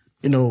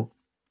 they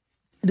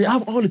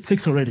have all it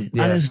takes already.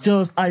 And it's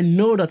just, I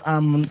know that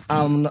I'm an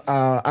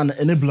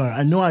enabler.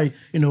 I know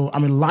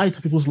I'm a light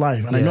to people's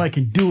life. And I know I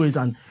can do it.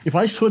 And if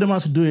I show them how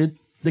to do it,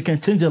 they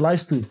can change their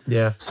lives too.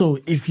 Yeah. So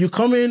if you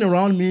come in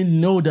around me,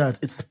 know that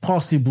it's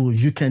possible.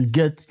 You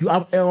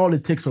have all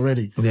it takes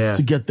already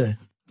to get there.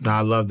 No,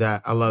 I love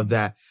that.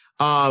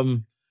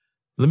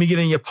 Let me get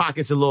in your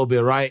pockets a little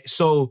bit, right?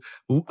 So,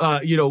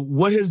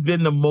 what has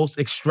been the most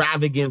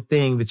extravagant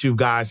thing that you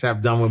guys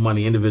have done with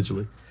money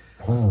individually?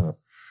 What's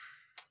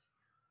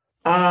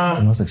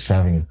the most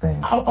extravagant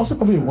thing? I'll say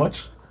probably a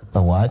watch.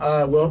 A watch?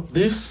 Well,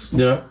 this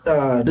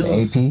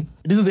AP?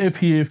 This is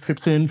AP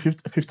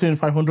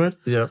 15500.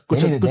 Yeah. Go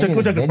check the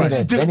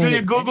price. Do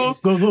your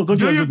Googles. Go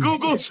do your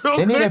Googles. Googles.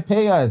 They need to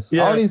pay us.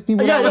 All these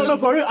people.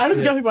 For real. I need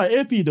to get me by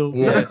AP though.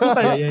 We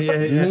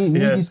need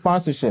these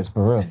sponsorships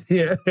for real.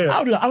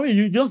 I mean,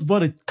 you just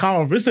bought a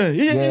car. Listen,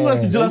 you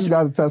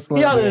got a Tesla.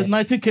 He had a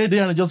 19K day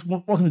and just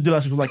walked in the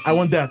dealership. Was like, I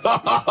want that.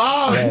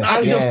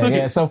 I just took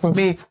it. So for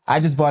me, I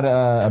just bought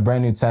a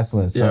brand new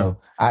Tesla. So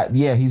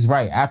he's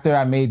right. After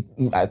I made,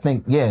 I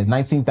think,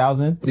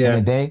 19,000 in a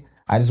day.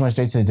 I just went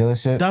straight to the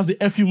dealership. That's the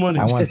FU money.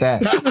 I want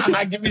that.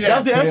 Give me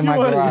that. That's the FU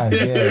money.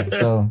 Yeah,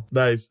 so.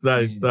 Nice.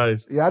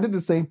 Yeah, I did the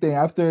same thing.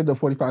 After the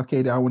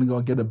 45K day, I want to go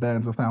and get a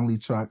Benz, a family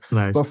truck.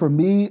 Nice. But for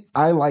me,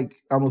 I'm a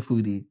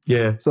foodie.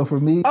 Yeah. So for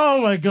me.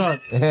 Oh my God.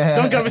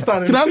 Don't get me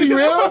started. Can I be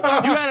real?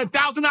 You had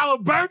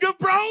 $1,000 burger,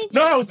 bro?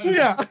 No,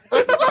 Suya.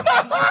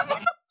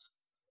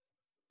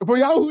 For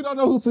y'all who don't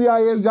know who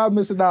Suya is, y'all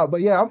missing out.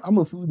 But yeah, I'm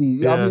a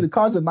foodie. I mean, the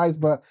cars are nice,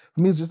 but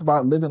for me, it's just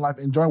about living life,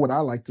 enjoying what I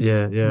like to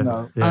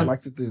do. I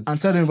like to do. And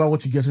tell them about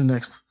what you get to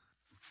next.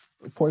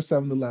 Port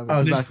 7-Eleven.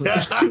 Oh, exactly.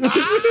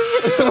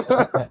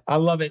 I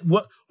love it.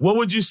 What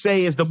would you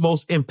say is the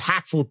most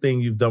impactful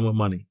thing you've done with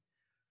money?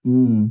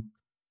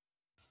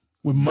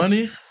 With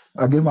money?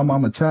 I gave my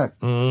mom a check.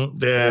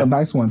 A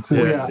nice one, too.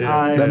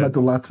 That meant a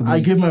lot to me.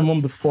 I gave my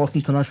mom the first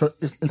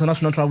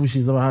international travel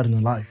she's ever had in her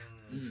life.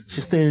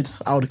 She stayed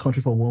out of the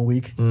country for 1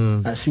 week,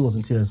 and she was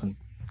in tears. And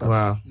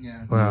wow.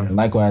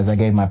 Likewise, I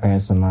gave my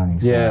parents some money.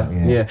 So,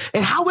 yeah.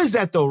 And how is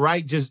that though,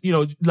 right? Just,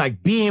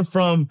 like being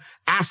from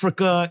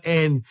Africa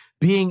and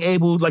being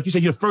able, like you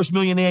said, you're the first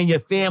millionaire in your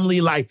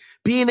family, like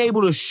being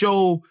able to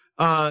show,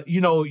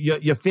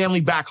 your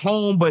family back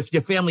home, but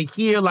your family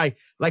here, like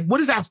what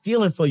is that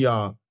feeling for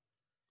y'all?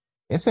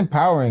 It's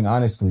empowering,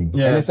 honestly.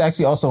 And it's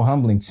actually also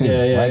humbling too,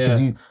 right?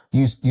 Because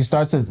you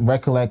start to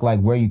recollect like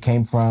where you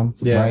came from,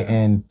 right?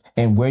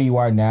 And where you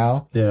are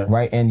now,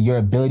 right? And your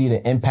ability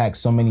to impact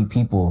so many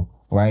people,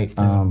 right?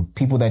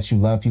 People that you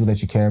love, people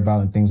that you care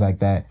about, and things like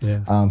that.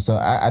 So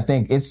I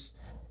think it's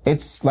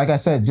like I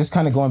said, just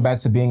kind of going back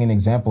to being an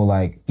example,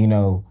 like,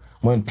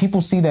 when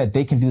people see that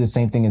they can do the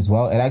same thing as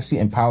well, it actually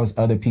empowers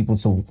other people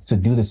to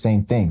do the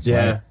same things,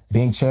 right?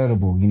 Being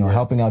charitable,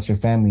 helping out your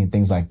family and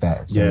things like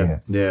that. So,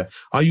 yeah.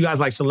 Are you guys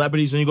like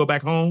celebrities when you go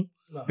back home?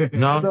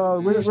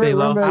 No, we're stay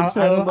low. very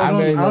chill.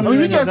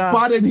 We get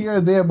spotted here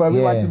and there, but we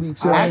like to be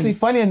chill. Actually,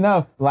 funny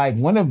enough, like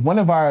one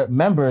of our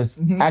members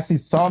actually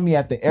saw me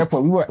at the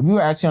airport. We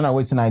were actually on our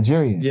way to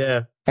Nigeria.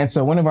 Yeah. And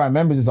so one of our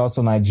members is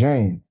also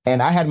Nigerian.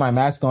 And I had my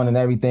mask on and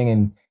everything.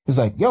 And he was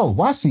like, yo,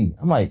 Wasi.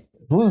 I'm like,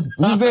 who's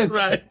this?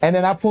 Right. And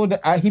then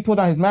he pulled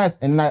on his mask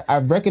and I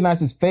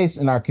recognized his face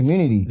in our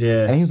community.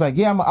 Yeah. And he was like,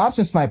 yeah, I'm an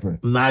option sniper.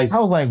 Nice. I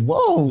was like,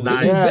 whoa,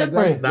 Nice. this is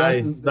different.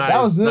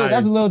 That's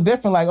That's a little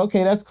different. Like,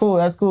 okay, that's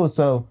cool.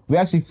 So we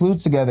actually flew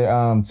together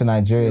to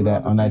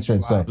Nigeria on that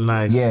trip. So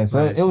nice. Yeah,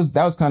 so nice.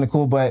 that was kind of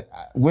cool. But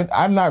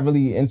I'm not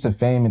really into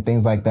fame and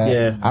things like that.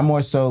 Yeah. I'm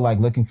more so like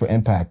looking for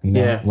impact. You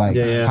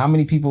know, how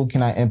many people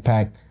can I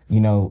impact? You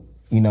know,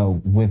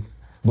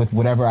 with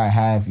whatever I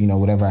have,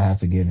 whatever I have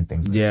to give and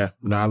things.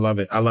 No, I love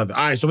it. All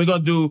right, so we're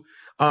gonna do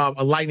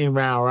a lightning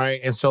round,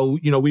 right? And so,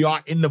 we are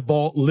in the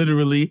vault,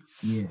 literally.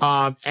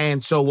 Yeah.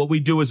 And so what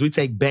we do is we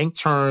take bank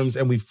terms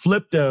and we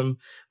flip them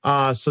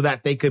so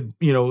that they could,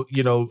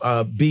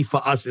 be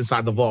for us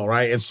inside the vault,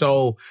 right? And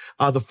so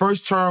the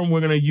first term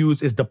we're gonna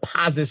use is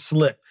deposit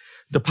slip.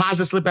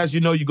 Deposit slip, as you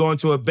know, you go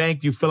into a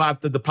bank, you fill out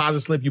the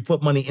deposit slip, you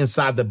put money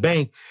inside the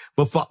bank.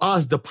 But for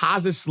us,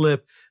 deposit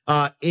slip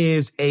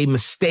is a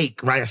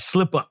mistake, right? A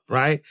slip up,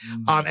 right?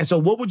 And so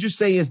what would you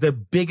say is the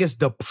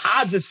biggest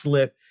deposit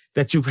slip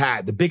that you've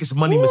had, the biggest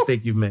money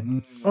mistake you've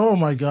made? Oh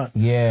my God.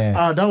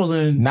 Yeah. That was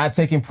not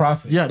taking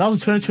profit. Yeah, that was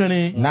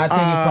 2020. Not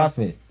taking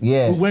profit.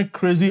 Yeah. We went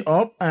crazy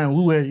up and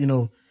we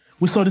were,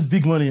 we saw this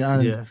big money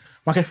and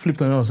market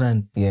flipped on us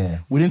and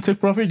we didn't take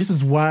profit. This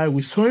is why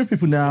we're showing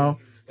people now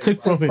take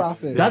profit.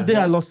 That day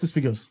I lost 6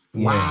 figures.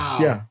 Wow.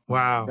 Yeah.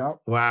 Wow. Yep.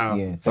 Wow.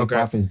 Yeah. Take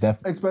profit is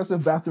definitely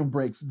expensive bathroom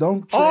breaks.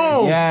 Don't trade.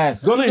 Oh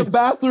yes. Go to the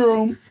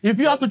bathroom. If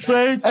you have to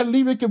trade and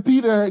leave your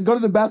computer, go to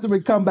the bathroom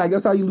and come back.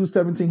 That's how you lose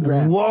 17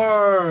 grand.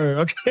 Word.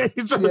 Okay.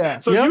 So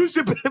use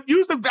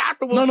the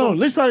bathroom. No.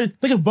 Literally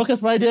take a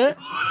bucket right there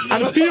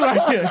and pee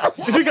right here.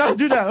 If you gotta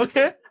do that,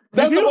 okay?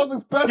 That's the most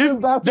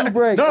expensive bathroom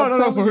break.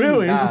 No, for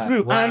real. It's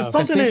real. Wow. And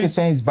something is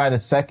changed by the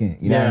second.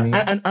 You know what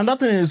I mean? And that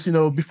thing is,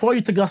 before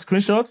you take that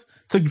screenshot,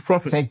 take the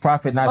profit. Take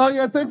profit, not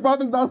take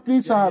profit, not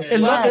screenshots.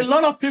 A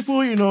lot of people,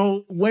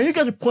 when you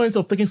get the point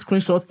of taking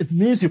screenshots, it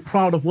means you're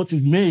proud of what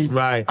you've made.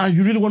 Right. And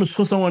you really want to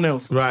show someone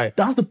else. Right.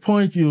 That's the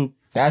point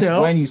That's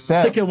when you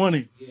sell. Take your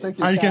money. Take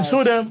your and you can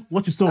show them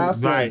what you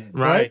sold. Right.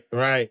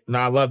 No,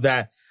 I love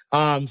that.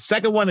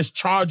 Second one is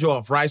charge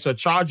off, right? So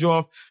charge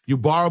off, you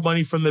borrow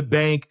money from the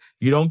bank,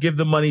 you don't give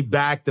the money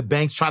back, the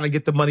bank's trying to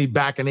get the money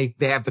back and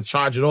they have to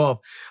charge it off.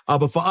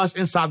 But for us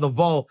inside the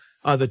vault,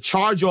 the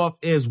charge off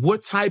is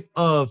what type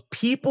of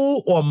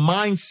people or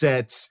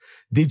mindsets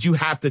did you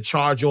have to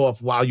charge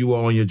off while you were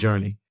on your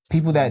journey?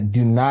 People that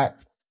do not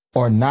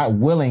or not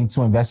willing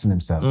to invest in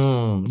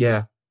themselves.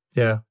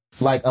 Yeah.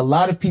 Like a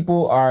lot of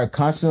people are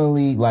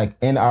constantly like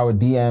in our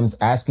DMs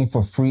asking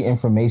for free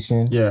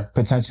information. Yeah.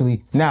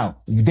 Potentially. Now,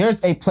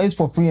 there's a place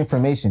for free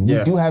information.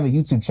 We do have a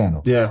YouTube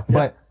channel. Yeah.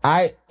 But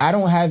I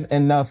don't have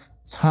enough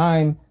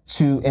time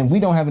and we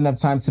don't have enough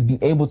time to be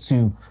able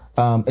to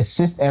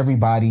assist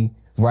everybody,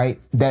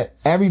 right? That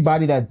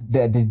everybody that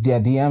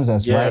DMs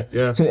us, right?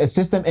 Yeah. To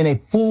assist them in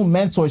a full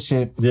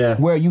mentorship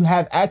where you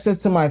have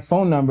access to my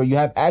phone number, you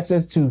have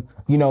access to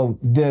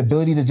the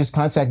ability to just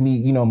contact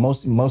me,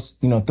 most,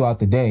 throughout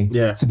the day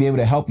to be able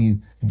to help you.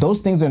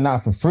 Those things are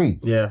not for free.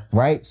 Yeah.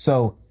 Right.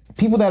 So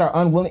people that are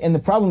unwilling, and the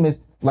problem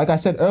is, like I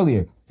said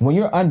earlier, when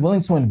you're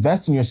unwilling to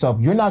invest in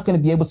yourself, you're not going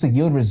to be able to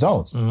yield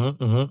results.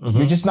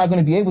 You're just not going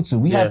to be able to.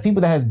 We have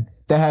people that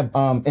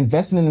have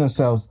invested in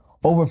themselves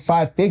over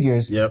 5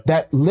 figures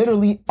that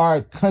literally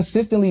are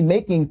consistently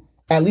making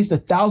at least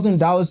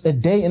 $1,000 a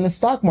day in the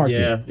stock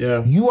market.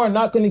 Yeah. You are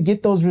not going to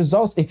get those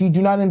results if you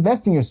do not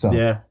invest in yourself.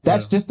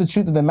 That's just the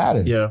truth of the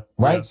matter.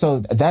 Right. Yeah. So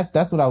that's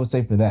what I would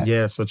say for that.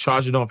 Yeah. So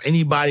charging off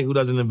anybody who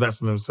doesn't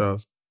invest in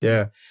themselves.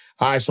 Yeah.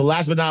 All right. So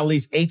last but not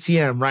least,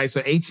 ATM, right?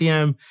 So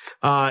ATM,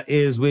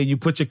 is where you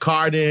put your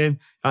card in,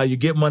 you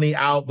get money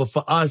out. But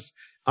for us,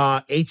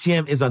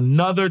 ATM is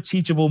another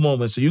teachable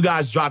moment. So you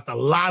guys dropped a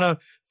lot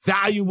of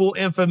valuable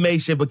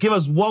information, but give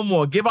us one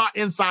more. Give our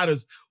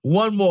insiders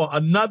one more,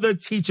 another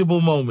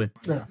teachable moment.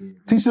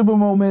 Teachable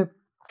moment.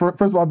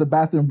 First of all, the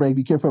bathroom break.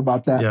 Be careful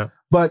about that. Yeah.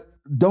 But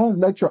don't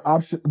let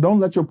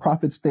your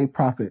profits stay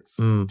profits.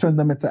 Turn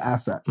them into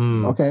assets.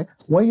 Okay.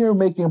 When you're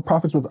making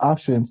profits with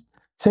options,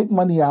 take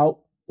money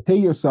out, pay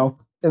yourself,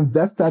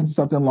 invest that in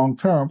something long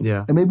term.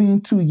 Yeah. And maybe in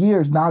 2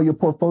 years, now your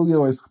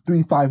portfolio is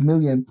 5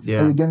 million and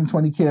you're getting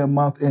 $20K a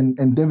month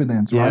in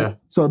dividends, right?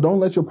 So don't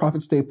let your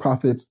profits stay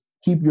profits.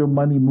 Keep your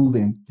money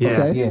moving.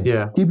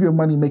 Okay? Keep your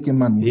money making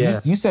money.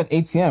 Yeah. You said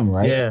ATM,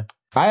 right? Yeah.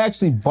 I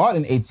actually bought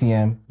an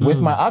ATM with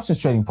my options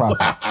trading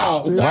profits.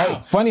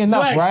 Right? Funny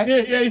enough, right?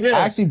 Yeah. I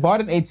actually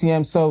bought an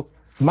ATM. So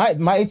my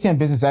ATM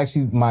business is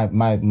actually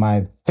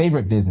my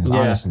favorite business,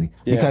 honestly,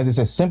 because it's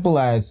as simple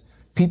as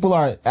people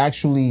are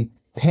actually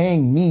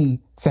paying me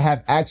to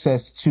have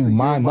access to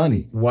my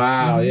money.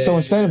 Wow. So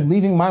instead of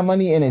leaving my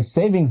money in a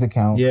savings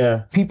account,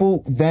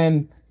 people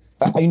then,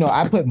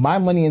 I put my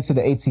money into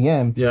the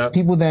ATM.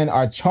 People then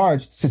are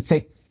charged to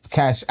take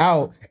cash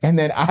out, and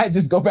then I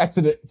just go back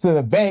to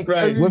the bank,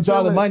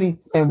 withdraw the money,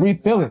 and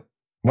refill it.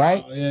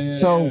 Right?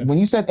 When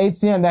you said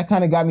ATM, that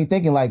kind of got me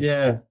thinking like,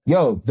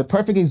 yo, the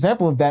perfect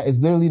example of that is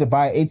literally to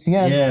buy an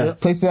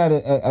ATM, place it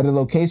at a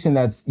location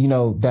that's,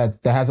 that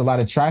has a lot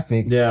of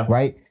traffic,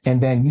 right? And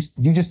then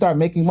you just start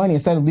making money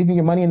instead of leaving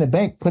your money in the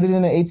bank, put it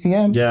in an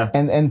ATM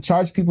and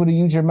charge people to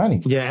use your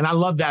money. Yeah. And I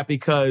love that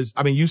because,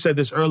 I mean, you said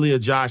this earlier,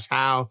 Josh,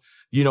 how,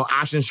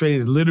 options trading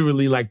is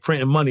literally like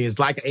printing money. It's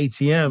like an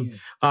ATM.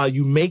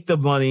 You make the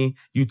money,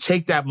 you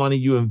take that money,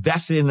 you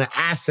invest it in an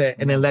asset,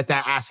 and then let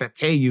that asset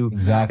pay you.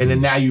 Exactly. And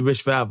then now you're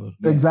rich forever.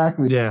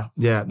 Exactly. Yeah.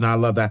 No, I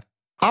love that.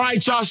 All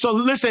right, y'all. So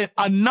listen,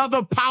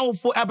 another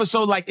powerful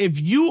episode. Like if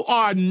you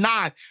are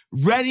not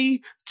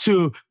ready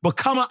to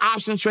become an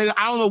option trader,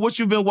 I don't know what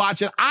you've been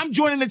watching. I'm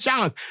joining the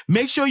challenge.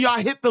 Make sure y'all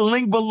hit the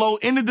link below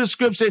in the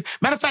description.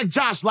 Matter of fact,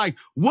 Josh, like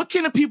what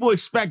can the people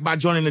expect by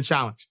joining the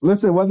challenge?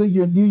 Listen, whether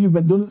you're new, you've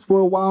been doing this for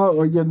a while,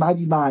 or you're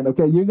 99,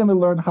 okay, you're going to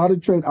learn how to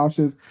trade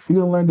options. You're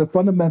going to learn the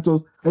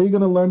fundamentals, and you're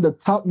going to learn the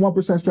top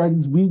 1%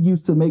 strategies we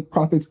use to make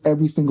profits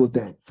every single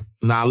day.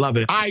 Nah, I love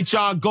it. All right,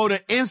 y'all, go to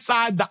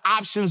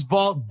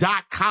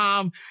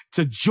InsideTheOptionsVault.com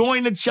to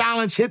join the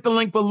challenge. Hit the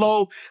link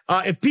below.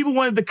 If people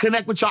wanted to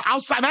connect with y'all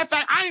outside, matter of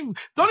fact,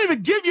 don't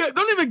even give your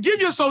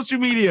social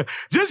media.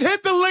 Just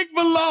hit the link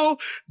below.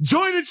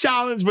 Join the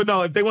challenge. But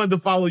no, if they wanted to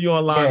follow you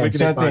online, where can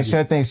they find you?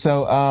 Sure thing.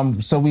 So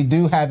we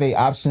do have a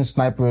Option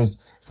Snipers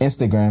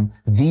Instagram,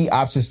 The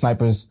Option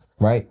Snipers,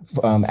 right?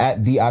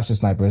 At The Option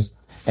Snipers.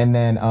 And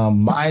then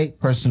my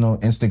personal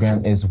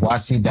Instagram is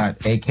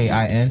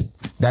wasi.akin.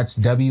 That's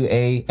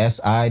WASI.AKIN.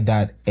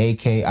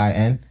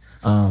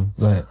 Go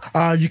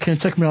ahead. You can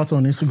check me out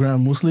on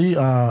Instagram mostly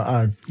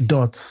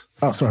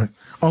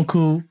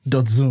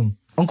uncle.zoom.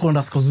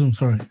 Uncle_zoom,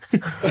 sorry.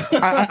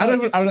 I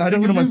don't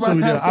know my social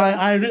media.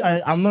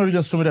 I'm not really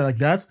just social media like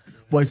that,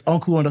 but it's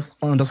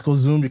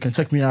uncle_zoom. You can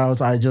check me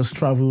out. I just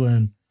travel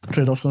and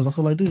trade options. That's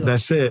all I do.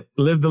 That's it.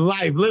 Live the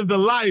life.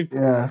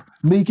 Yeah.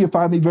 Me, you can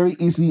find me very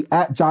easily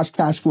at Josh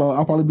Cashflow.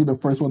 I'll probably be the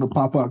first one to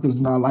pop up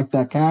because I like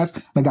that cash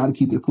and I got to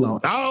keep it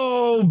flowing.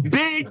 Oh,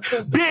 big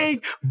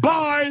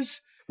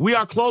bars. We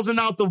are closing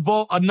out the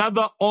vault.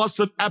 Another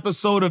awesome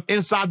episode of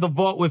Inside the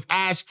Vault with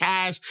Ash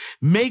Cash.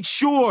 Make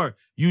sure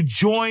you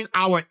join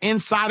our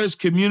insiders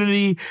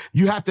community.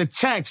 You have to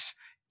text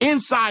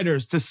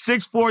Insiders to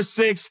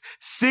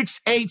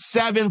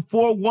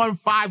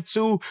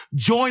 646-687-4152.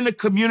 Join the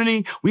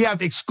community. We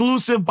have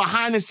exclusive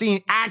behind the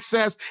scene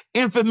access,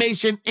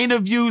 information,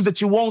 interviews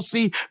that you won't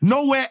see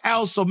nowhere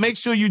else. So make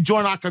sure you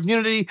join our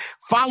community.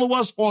 Follow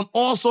us on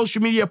all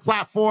social media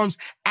platforms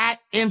at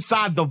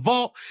Inside the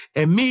Vault.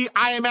 And me,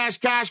 I am Ash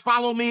Cash.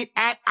 Follow me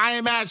at I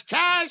am Ash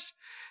Cash.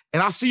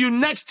 And I'll see you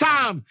next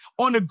time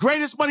on the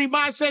greatest money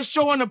mindset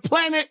show on the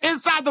planet,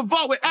 Inside the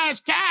Vault with Ash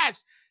Cash.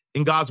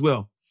 In God's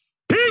will.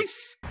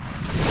 Peace. Oh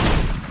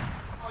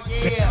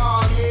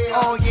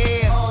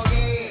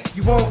yeah.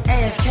 You won't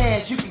ask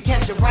cash, you can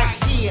catch it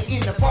right here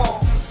in the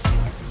vault.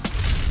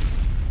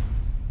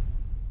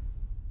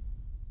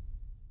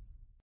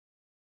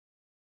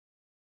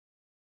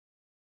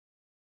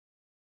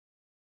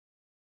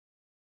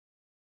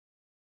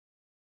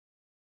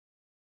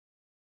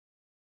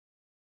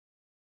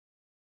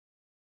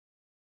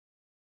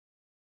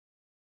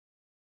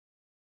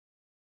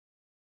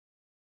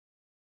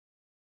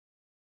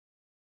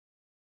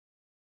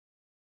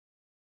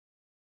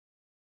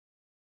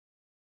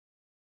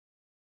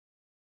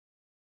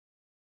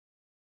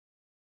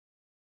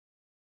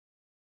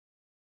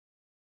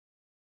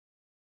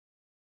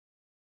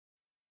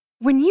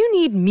 When you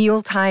need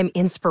mealtime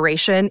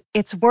inspiration,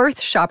 it's worth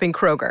shopping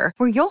Kroger,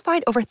 where you'll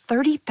find over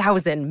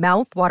 30,000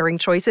 mouth-watering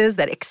choices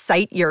that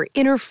excite your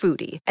inner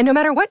foodie. And no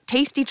matter what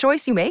tasty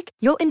choice you make,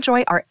 you'll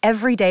enjoy our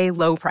everyday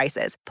low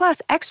prices,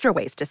 plus extra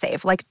ways to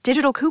save, like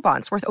digital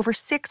coupons worth over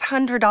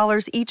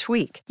 $600 each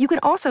week. You can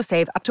also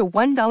save up to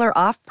 $1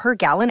 off per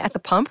gallon at the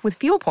pump with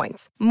fuel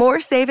points.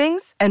 More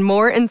savings and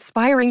more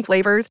inspiring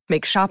flavors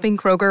make shopping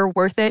Kroger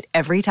worth it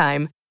every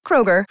time.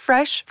 Kroger,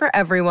 fresh for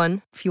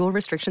everyone. Fuel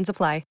restrictions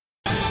apply.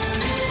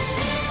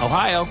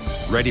 Ohio,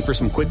 ready for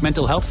some quick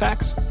mental health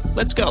facts?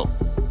 Let's go.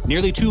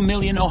 Nearly 2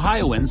 million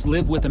Ohioans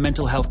live with a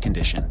mental health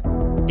condition.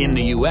 In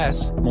the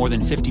U.S., more than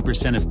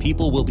 50% of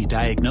people will be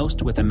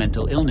diagnosed with a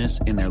mental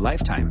illness in their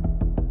lifetime.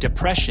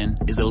 Depression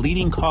is a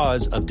leading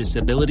cause of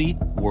disability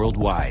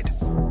worldwide.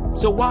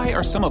 So why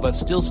are some of us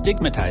still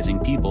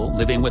stigmatizing people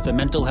living with a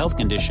mental health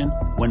condition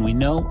when we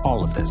know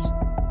all of this?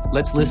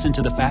 Let's listen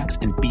to the facts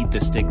and beat the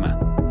stigma.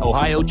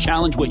 Ohio,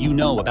 challenge what you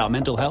know about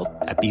mental health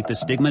at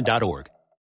beatthestigma.org.